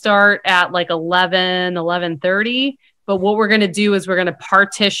that will start at like 11:30. But what we're going to do is we're going to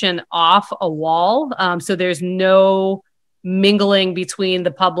partition off a wall. So there's no mingling between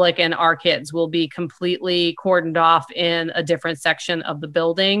the public and our kids. We'll be completely cordoned off in a different section of the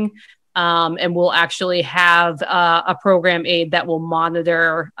building. And we'll actually have a program aide that will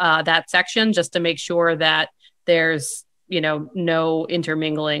monitor that section just to make sure that there's, no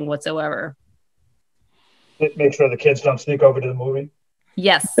intermingling whatsoever. Make sure the kids don't sneak over to the movie.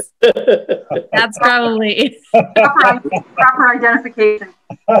 Yes, that's probably proper identification.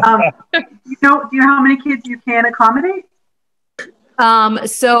 Do you know how many kids you can accommodate?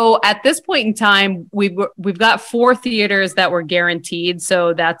 So at this point in time, we've got 4 theaters that were guaranteed.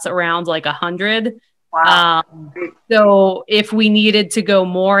 So that's around like 100. Wow. So if we needed to go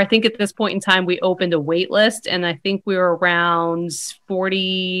more, I think at this point in time, we opened a wait list, and I think we were around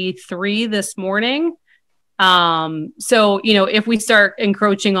 43 this morning. So, if we start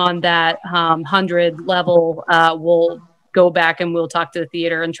encroaching on that 100 level, we'll go back and we'll talk to the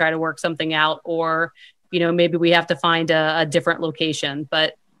theater and try to work something out, or maybe we have to find a different location,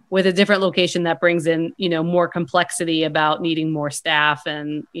 but with a different location that brings in, more complexity about needing more staff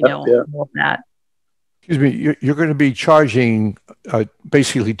and, all of that. Excuse me, you're going to be charging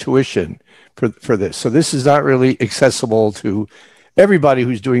basically tuition for this. So this is not really accessible to everybody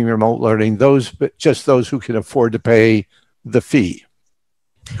who's doing remote learning, just those who can afford to pay the fee.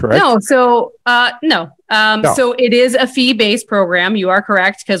 Correct? No. So no. So it is a fee-based program. You are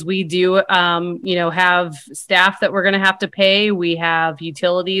correct, because we do, have staff that we're going to have to pay. We have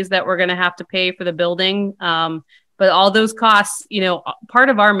utilities that we're going to have to pay for the building. But all those costs, part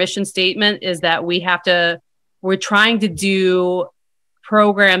of our mission statement is that we're trying to do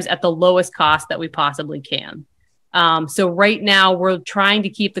programs at the lowest cost that we possibly can. So right now we're trying to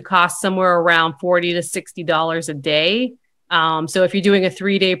keep the cost somewhere around $40 to $60 a day. So if you're doing a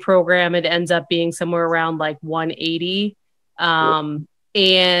 3-day program, it ends up being somewhere around like $180.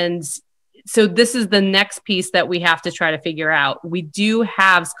 And so this is the next piece that we have to try to figure out. We do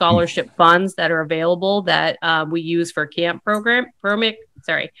have scholarship funds that are available that we use for camp programming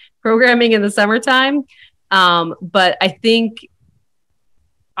in the summertime. But I think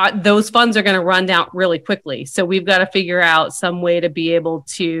those funds are going to run down really quickly. So we've got to figure out some way to be able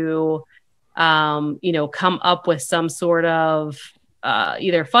to come up with some sort of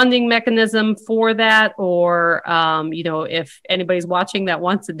either funding mechanism for that, or, if anybody's watching that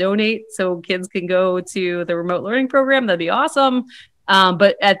wants to donate so kids can go to the remote learning program, that'd be awesome.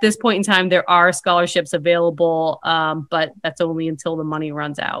 But at this point in time, there are scholarships available, but that's only until the money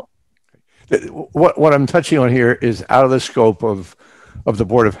runs out. What I'm touching on here is out of the scope of the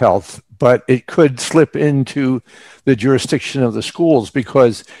Board of Health, but it could slip into the jurisdiction of the schools,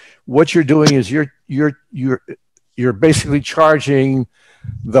 because what you're doing is you're basically charging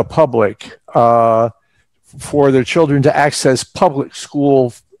the public for their children to access public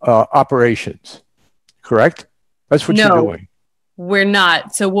school operations. Correct? That's what you're doing. We're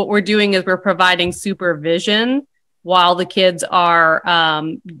not. So what we're doing is we're providing supervision while the kids are,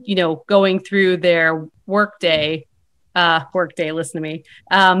 going through their workday, listen to me,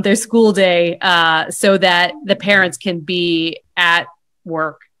 their school day, so that the parents can be at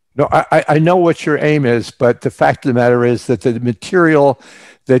work. No, I know what your aim is, but the fact of the matter is that the material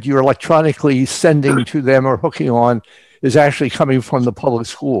that you're electronically sending to them or hooking on is actually coming from the public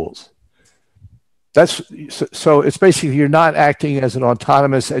schools. So it's basically, you're not acting as an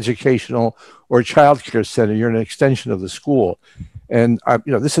autonomous educational or child care center. You're an extension of the school. And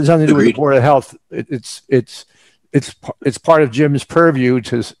this has nothing to do with the Board of Health. It's part of Jim's purview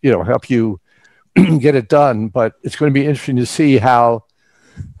to help you get it done. But it's going to be interesting to see how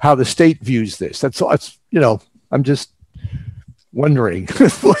the state views this. That's all. I'm just wondering.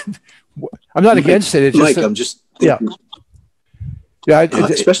 I'm not against it. It's Mike, I'm just thinking,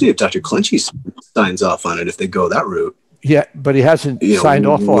 especially if Dr. Clenchey signs off on it, if they go that route. Yeah, but he hasn't signed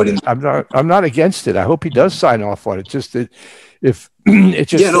off on it. I'm not against it. I hope he does sign off on it. Just that if it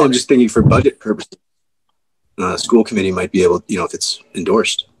just I'm just thinking for budget purposes, school committee might be able, if it's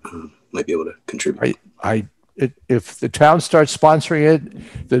endorsed, might be able to contribute. if the town starts sponsoring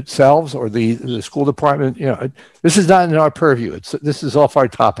it themselves or the school department, you know, this is not in our purview. This is off our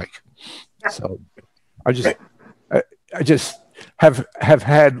topic. So I just have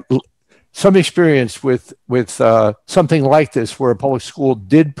had some experience with something like this, where a public school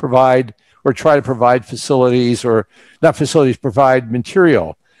did provide or try to provide facilities, or not facilities, provide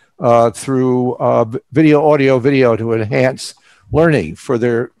material through video to enhance learning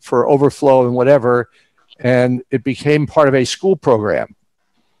for overflow and whatever. And it became part of a school program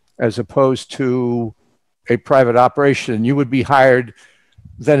as opposed to a private operation. You would be hired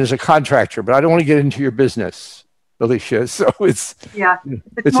then as a contractor, but I don't want to get into your business, Alicia. So it's more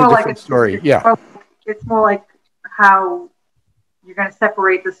a like different story. It's more like how you're going to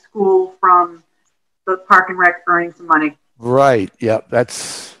separate the school from the park and rec earning some money. Right. Yeah.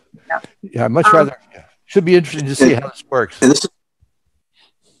 That's much rather. Should be interesting to see how this works. And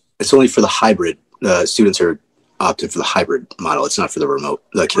it's only for the hybrid. Students are opted for the hybrid model. It's not for the remote.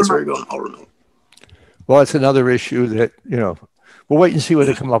 The kids are going all remote. Well, it's another issue that, you know, we'll wait and see what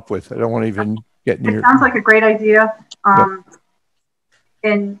they come up with. I don't want to even get near. It sounds like a great idea.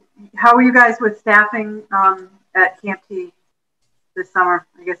 And how are you guys with staffing at Camp T this summer?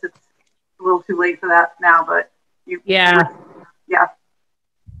 I guess it's a little too late for that now, but yeah.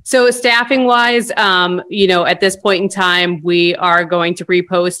 So staffing wise, you know, at this point in time, we are going to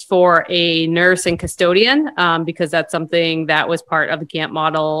repost for a nurse and custodian because that's something that was part of the camp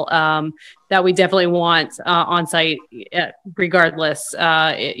model that we definitely want on site regardless,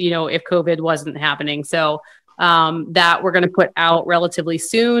 you know, if COVID wasn't happening. So that we're going to put out relatively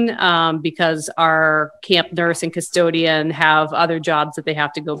soon because our camp nurse and custodian have other jobs that they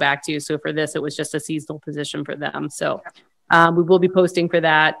have to go back to. So for this, it was just a seasonal position for them. So we will be posting for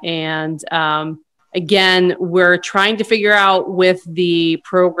that. And again, we're trying to figure out with the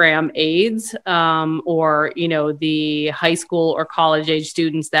program aides or, you know, the high school or college age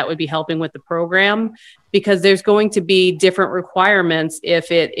students that would be helping with the program, because there's going to be different requirements if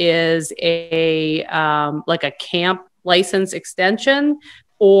it is a like a camp license extension,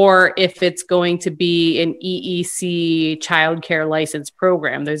 or if it's going to be an EEC childcare license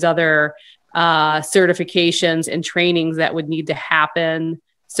program. There's other certifications and trainings that would need to happen.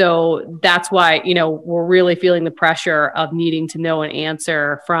 So that's why, you know, we're really feeling the pressure of needing to know an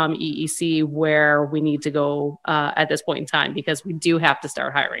answer from EEC where we need to go at this point in time, because we do have to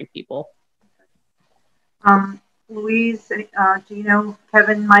start hiring people. Louise, Gino,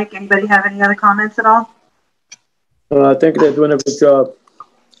 Kevin, Mike, anybody have any other comments at all? I think they're doing a good job.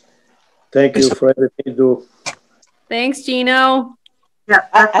 Thank you for everything you do. Thanks, Gino. Yeah,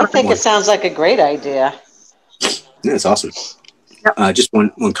 I think it sounds like a great idea. Yeah, it's awesome. Yep. Just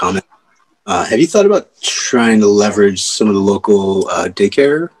one comment. Have you thought about trying to leverage some of the local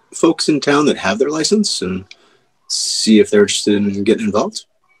daycare folks in town that have their license and see if they're interested in getting involved?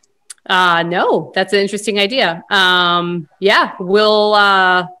 No, that's an interesting idea. Yeah, we'll,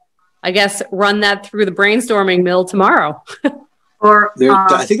 I guess, run that through the brainstorming mill tomorrow. Or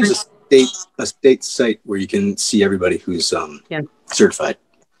I think there's a state site where you can see everybody who's certified.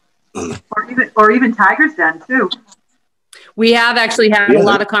 Or even Tiger's Den too. We have actually had a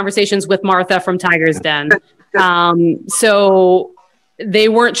lot of conversations with Martha from Tiger's Den. So they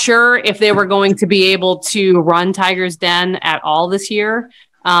weren't sure if they were going to be able to run Tiger's Den at all this year.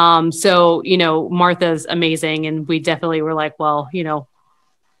 So, you know, Martha's amazing. And we definitely were like, well, you know,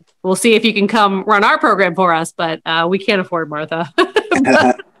 we'll see if you can come run our program for us, but we can't afford Martha.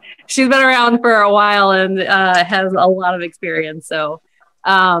 She's been around for a while and has a lot of experience. So,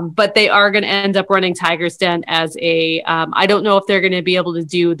 but they are going to end up running Tiger's Den as a, I don't know if they're going to be able to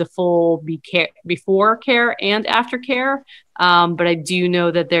do the full before care and after care. But I do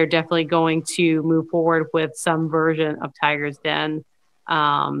know that they're definitely going to move forward with some version of Tiger's Den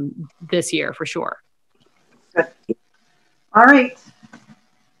this year for sure. Good. All right.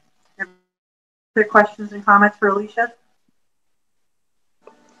 Other questions and comments for Alicia?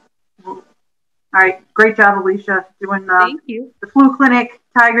 All right, great job, Alicia, doing Thank you. The flu clinic,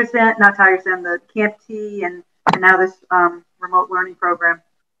 Tiger's Den, not Tiger's Den, the Camp T, and now this remote learning program.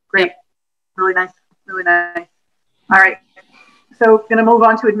 Great, yep. Really nice, really nice. All right, so going to move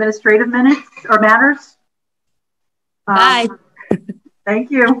on to administrative minutes or matters. Bye.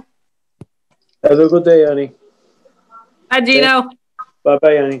 Thank you. Have a good day, Annie. Bye, Gino.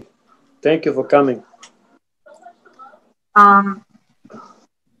 Bye-bye, Annie. Thank you for coming.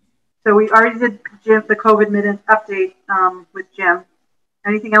 So we already did Jim, the COVID minute update with Jim.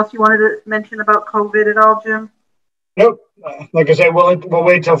 Anything else you wanted to mention about COVID at all, Jim? Nope. Like I said, we'll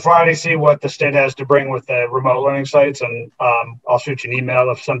wait till Friday, see what the state has to bring with the remote learning sites, and I'll shoot you an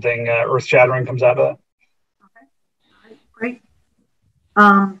email if something earth-shattering comes out of that. Great.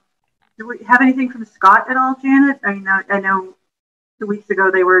 Do we have anything from Scott at all, Janet? I mean, I know 2 weeks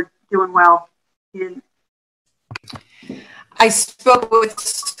ago they were doing well. I spoke with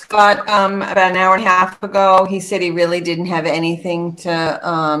Scott about an hour and a half ago. He said he really didn't have anything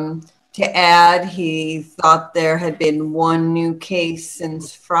to add. He thought there had been one new case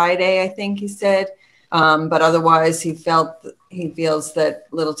since Friday, I think he said. But otherwise, he feels that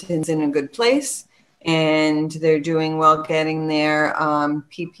Littleton's in a good place and they're doing well getting their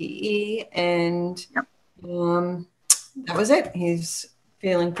PPE. And that was it. He's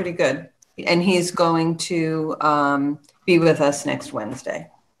feeling pretty good. And he's going to be with us next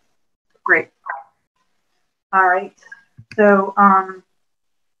Wednesday. Great. All right. So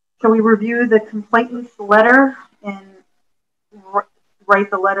shall we review the complainant's letter and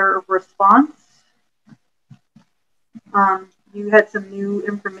write the letter of response? You had some new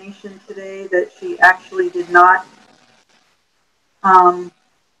information today that she actually did not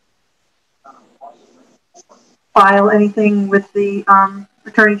file anything with the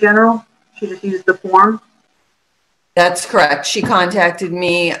Attorney General. She just used the form. That's correct. She contacted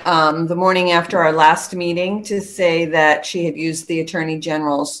me the morning after our last meeting to say that she had used the Attorney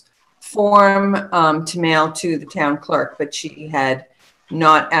General's form to mail to the town clerk, but she had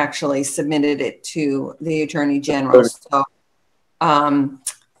not actually submitted it to the Attorney General.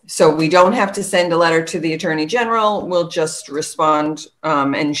 So we don't have to send a letter to the Attorney General. We'll just respond.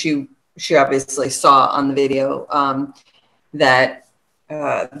 And she obviously saw on the video that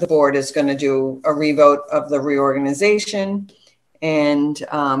the board is going to do a revote of the reorganization, and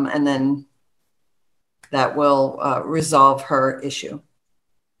then that will resolve her issue.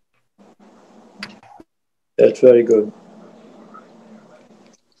 That's very good.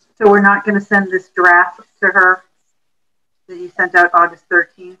 So we're not going to send this draft to her that you sent out August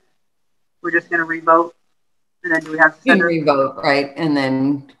 13th. We're just going to revote, and then do we have to send her? Revote, right? And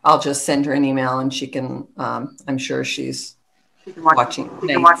then I'll just send her an email, and she can. I'm sure she's. She can watch she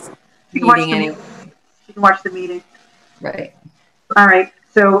can watch the meeting. Right. All right.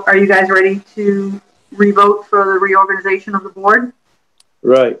 So are you guys ready to revote for the reorganization of the board?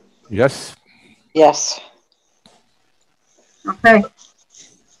 Right. Yes. Yes. Okay.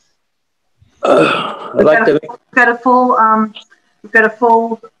 We've got a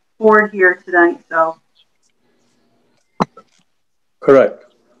full board here tonight. So. Correct.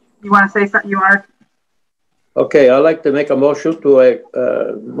 You want to say something? You want to? Okay, I'd like to make a motion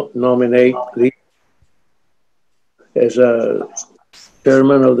to nominate Lee as a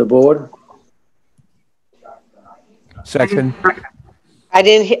chairman of the board. Second. I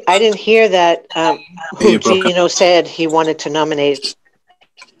didn't hear that. Who Gino said he wanted to nominate.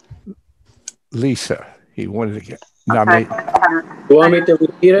 Lisa. He wanted to nominate. You want me to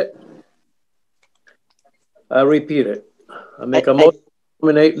repeat it? I'll repeat it. I make a motion.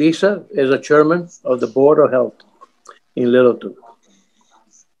 Nominate Lisa as a chairman of the Board of Health in Littleton.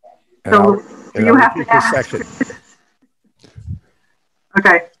 So you have to ask.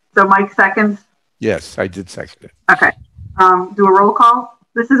 Okay, so Mike seconds? Yes, I did second it. Okay, do a roll call?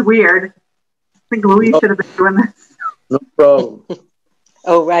 This is weird. I think Louise should have been doing this. No problem.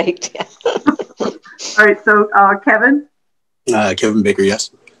 Oh, right. All right, so Kevin? Kevin Baker,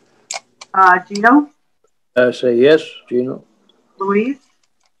 yes. Gino? I say yes, Gino. Louise?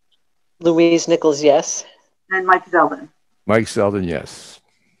 Louise Nichols, yes. And Mike Zeldin. Mike Zeldin, yes.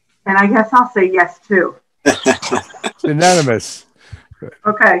 And I guess I'll say yes too. It's unanimous.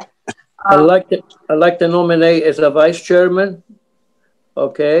 Okay. I'd like to nominate as a vice chairman.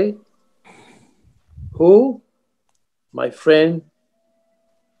 Okay. Who? My friend.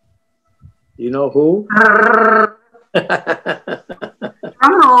 You know who? Drum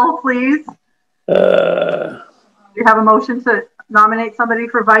roll, please. You have a motion to nominate somebody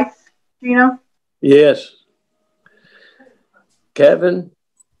for vice, Gino? Yes. Kevin?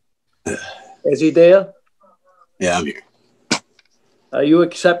 Is he there? Yeah, I'm here. Are you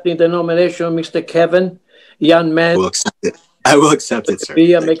accepting the nomination, Mr. Kevin? Young man. I will accept it. I will accept it, sir.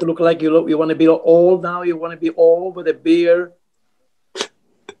 Beer, make it look like you want to be old now. You want to be old with a beer.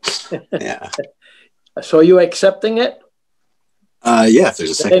 Yeah. So you accepting it? Yeah, if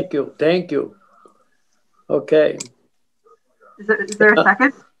there's a second. Thank you. Thank you. Okay. Is there a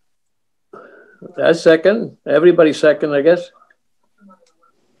second? A second. Everybody second, I guess.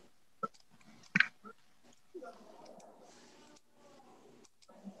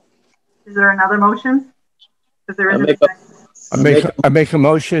 Is there another motion? Is there I make a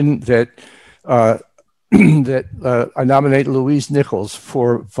motion that I nominate Louise Nichols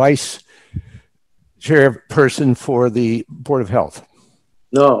for vice chairperson for the Board of Health.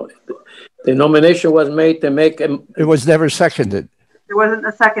 No, The nomination was made to make him. It was never seconded. There wasn't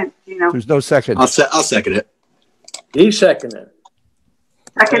a second, Gino. There's no second. I'll second it. He seconded.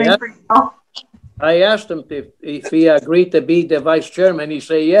 Seconding for yourself? I asked him if he agreed to be the vice chairman. He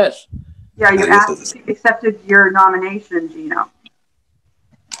said yes. Yeah, you asked, accepted your nomination, Gino.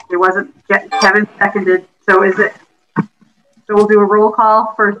 It wasn't, Kevin seconded. So is it, so we'll do a roll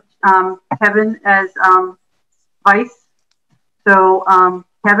call for Kevin as vice. So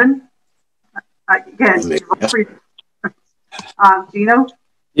Kevin, again, Gino?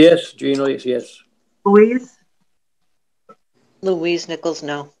 Yes, Gino is yes. Louise? Louise Nichols,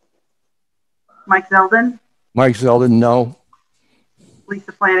 no. Mike Zeldin? Mike Zeldin, no.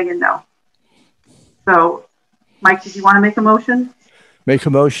 Lisa Flanagan, no. So, Mike, did you want to make a motion? Make a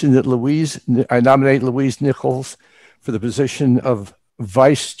motion that I nominate Louise Nichols for the position of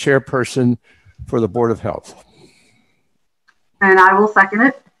vice chairperson for the Board of Health. And I will second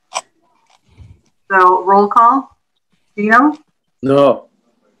it. So, roll call. Gino? No.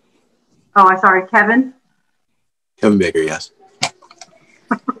 Oh, I'm sorry. Kevin? Kevin Baker, yes.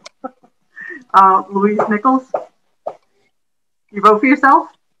 Louise Nichols? You vote for yourself?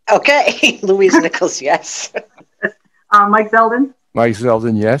 Okay. Louise Nichols, yes. Mike Zeldin? Mike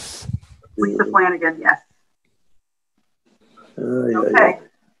Zeldin, yes. Lisa Flanagan, yes. Okay.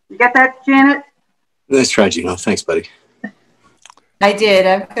 You get that, Janet? Nice try, Gino. Thanks, buddy. I did.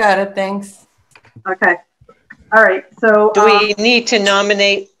 I've got it. Thanks. Okay. All right. So do we need to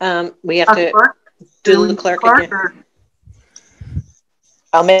nominate? We have to clerk? do the clerk again. Or?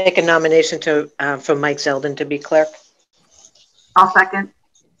 I'll make a nomination for Mike Zeldin to be clerk. I'll second.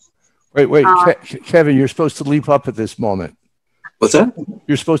 Wait, Kevin, you're supposed to leap up at this moment. What's that?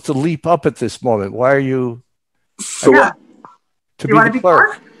 You're supposed to leap up at this moment. Why are you? For what? To be the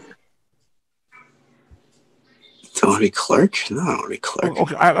clerk. Do I want to be clerk? No, I don't want to be clerk.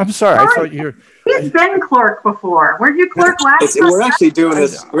 Okay, I'm sorry. I thought you were. He's been clerk before. Weren't you clerk last time? We're actually doing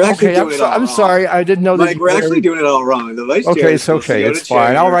this. We're actually doing it all wrong. I'm sorry. I didn't know that. We're actually doing it all wrong. The vice chair. Okay, it's okay. It's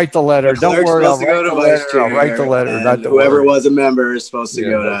fine. I'll write the letter. Don't worry. I'll write the letter. Not whoever was a member is supposed to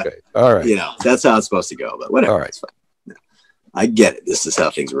go to. Okay. All right. You know, that's how it's supposed to go. But whatever. All right. It's fine. I get it. This is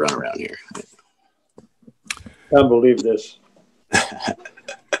how things run around here. Can't believe this.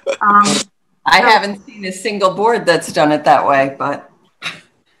 I haven't seen a single board that's done it that way, but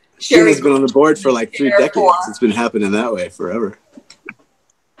Sherry's been on the board for like 3 decades. It's been happening that way forever.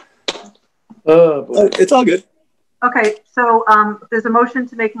 It's all good. Okay, so there's a motion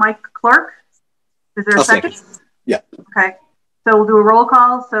to make Mike clerk. Is there a second? Yeah. Okay, so we'll do a roll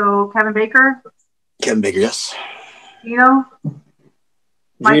call. So Kevin Baker. Kevin Baker, yes. Gino.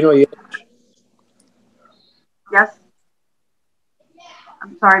 Gino, yes. Yes.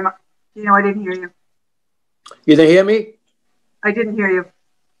 I'm sorry, Gino, I didn't hear you. You didn't hear me? I didn't hear you.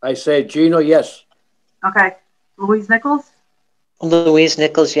 I said Gino, yes. Okay. Louise Nichols? Louise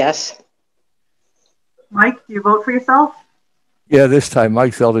Nichols, yes. Mike, do you vote for yourself? Yeah, this time,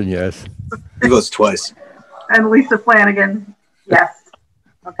 Mike Zeldin, yes. He votes twice. And Lisa Flanagan, yes.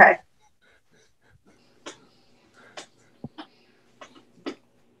 Okay.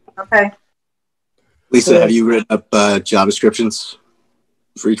 Okay. Lisa, have you written up job descriptions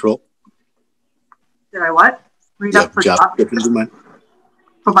for each role? Did I what? Read up for job descriptions in mind?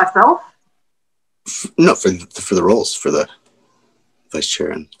 For myself? No, for the roles, for the vice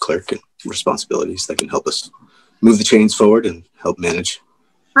chair and clerk and responsibilities that can help us move the chains forward and help manage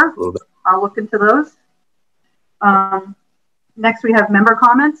a little bit. I'll look into those. Next, we have member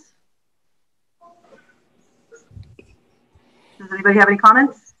comments. Does anybody have any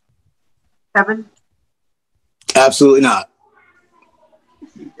comments? Kevin? Absolutely not.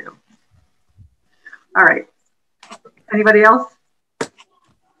 Yes, you do. All right. Anybody else?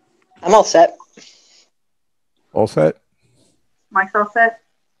 I'm all set. All set? Mike's all set?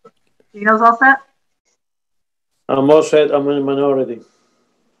 Gino's all set? I'm all set. I'm in the minority.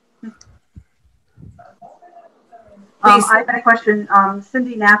 I had a question.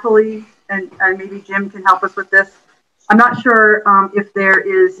 Cindy Napoli and maybe Jim can help us with this. I'm not sure if there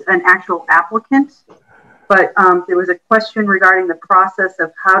is an actual applicant, but there was a question regarding the process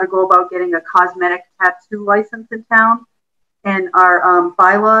of how to go about getting a cosmetic tattoo license in town. And our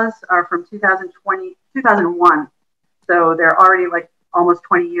bylaws are from 2001. So they're already like almost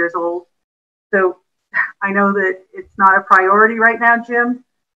 20 years old. So I know that it's not a priority right now, Jim,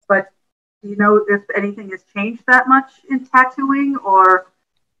 but do you know if anything has changed that much in tattooing, or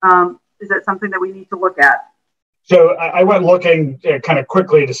is that something that we need to look at? So I went looking kind of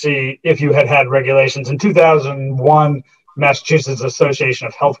quickly to see if you had regulations. In 2001, Massachusetts Association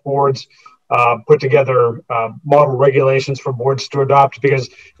of Health Boards put together model regulations for boards to adopt, because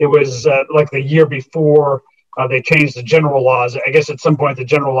it was like the year before they changed the general laws. I guess at some point the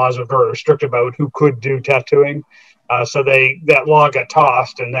general laws were very restricted about who could do tattooing. So that law got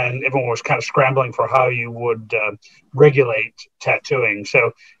tossed, and then everyone was kind of scrambling for how you would regulate tattooing.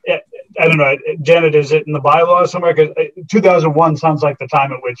 So I don't know, Janet, is it in the bylaws somewhere? Because 2001 sounds like the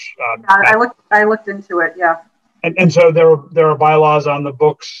time at which I looked into it. Yeah. And so there are bylaws on the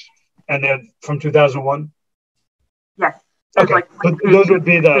books, and they're from 2001. Yes. Okay. Like those would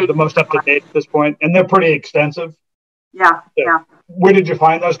be the most up to date at this point, and they're pretty extensive. Yeah. So, yeah. Where did you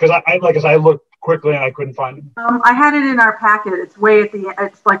find those? Because I looked quickly and I couldn't find them. I had it in our packet. It's way at the.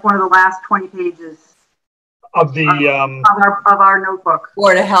 It's like one of the last 20 pages of the of our notebook.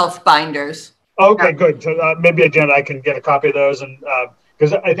 Board of Health binders. Okay, yeah. Good. So maybe Janet, I can get a copy of those, and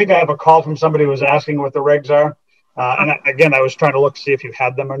because I think I have a call from somebody who was asking what the regs are. And I was trying to look to see if you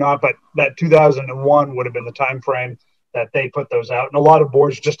had them or not, but that 2001 would have been the time frame that they put those out. And a lot of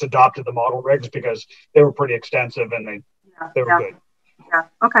boards just adopted the model regs because they were pretty extensive and they were good. Yeah.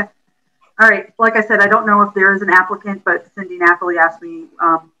 Okay. All right. Like I said, I don't know if there is an applicant, but Cindy Napoli asked me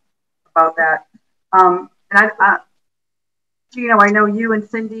about that. And Gino, I know you and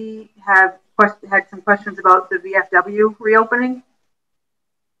Cindy have had some questions about the VFW reopening.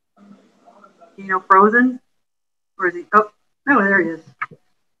 Frozen? Or is he? Oh, no, there he is.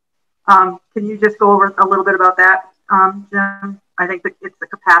 Can you just go over a little bit about that, Jim? I think that it's the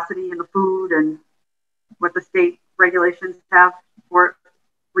capacity and the food and what the state regulations have for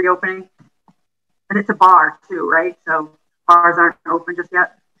reopening. And it's a bar too, right? So bars aren't open just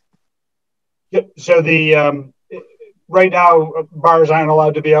yet. Yep. So the right now bars aren't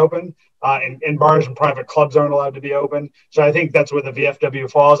allowed to be open, and bars and private clubs aren't allowed to be open. So I think that's where the VFW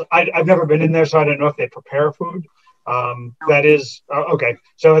falls. I've never been in there, so I don't know if they prepare food. That is okay.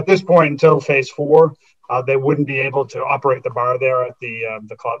 So at this point, until phase 4, they wouldn't be able to operate the bar there at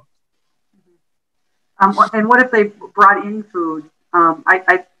the club. And what if they brought in food?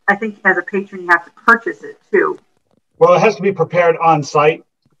 I think as a patron, you have to purchase it too. Well, it has to be prepared on site.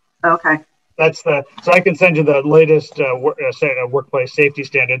 Okay. So I can send you the latest workplace safety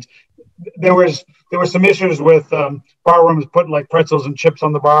standards. There were some issues with bar rooms putting like pretzels and chips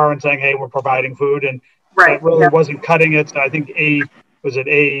on the bar and saying, "Hey, we're providing food," and that really wasn't cutting it. So I think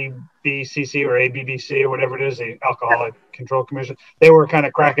ABCC or ABBC or whatever it is, the Alcoholic Control Commission, they were kind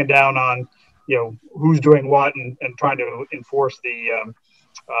of cracking down on who's doing what and trying to enforce the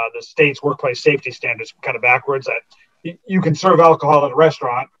state's workplace safety standards kind of backwards. That you can serve alcohol at a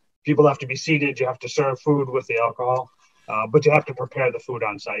restaurant. People have to be seated. You have to serve food with the alcohol, but you have to prepare the food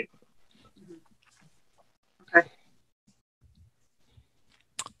on site. Okay.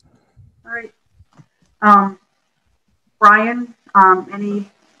 All right. Brian, any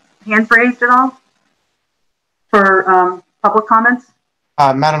hands raised at all for public comments?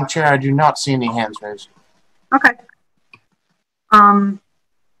 Madam Chair, I do not see any hands raised. Okay.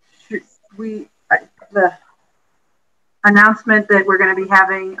 The announcement that we're going to be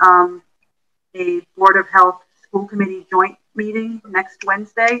having a Board of Health School Committee joint meeting next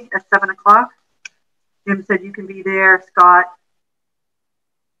Wednesday at 7 o'clock. Jim said you can be there, Scott,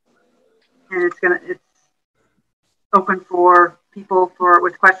 and it's open for people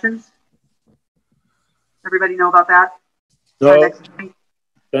with questions. Everybody know about that? No.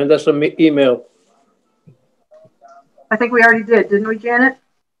 Send us an email. I think we already did, didn't we, Janet?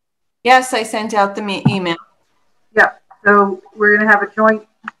 Yes, I sent out the email. Yeah, so we're going to have a joint,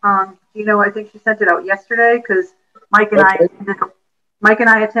 I think she sent it out yesterday because Mike and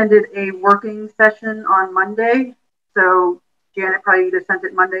I attended a working session on Monday. So Janet probably either sent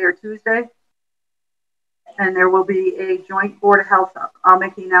it Monday or Tuesday. And there will be a joint Board of Health. I'll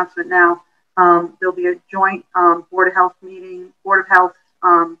make the announcement now. There'll be a joint Board of Health meeting, Board of Health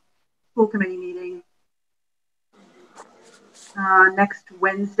School Committee meeting next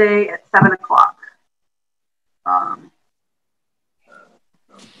Wednesday at 7 o'clock.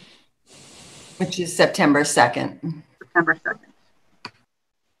 Which is September 2nd. September 2nd.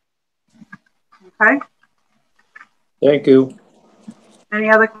 Okay. Thank you. Any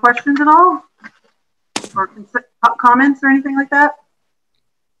other questions at all? Or comments or anything like that?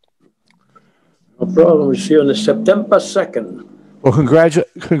 No problem. We'll see you on the September 2nd. Well,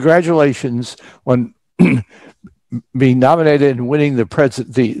 congratulations on being nominated and winning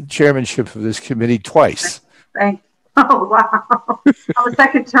the chairmanship of this committee twice. Thanks. Oh, wow. On the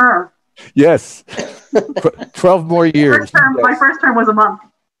second term. Yes. 12 more years. My first term was a month.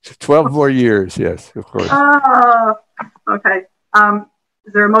 12 more years, yes, of course. Okay.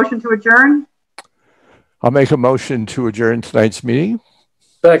 Is there a motion to adjourn? I'll make a motion to adjourn tonight's meeting.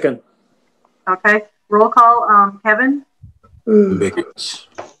 Second. Okay, roll call, Kevin, Baker.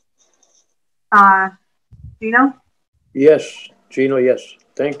 Gino, Yes, Gino, yes.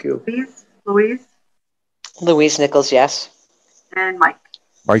 Thank you. Louise, Louise Nichols, yes. and Mike.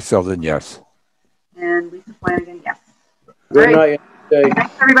 Mike Selden, yes. And Lisa Flanagan, yes. Good All right. night.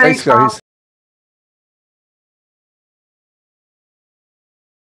 Thanks, everybody. Thanks, guys.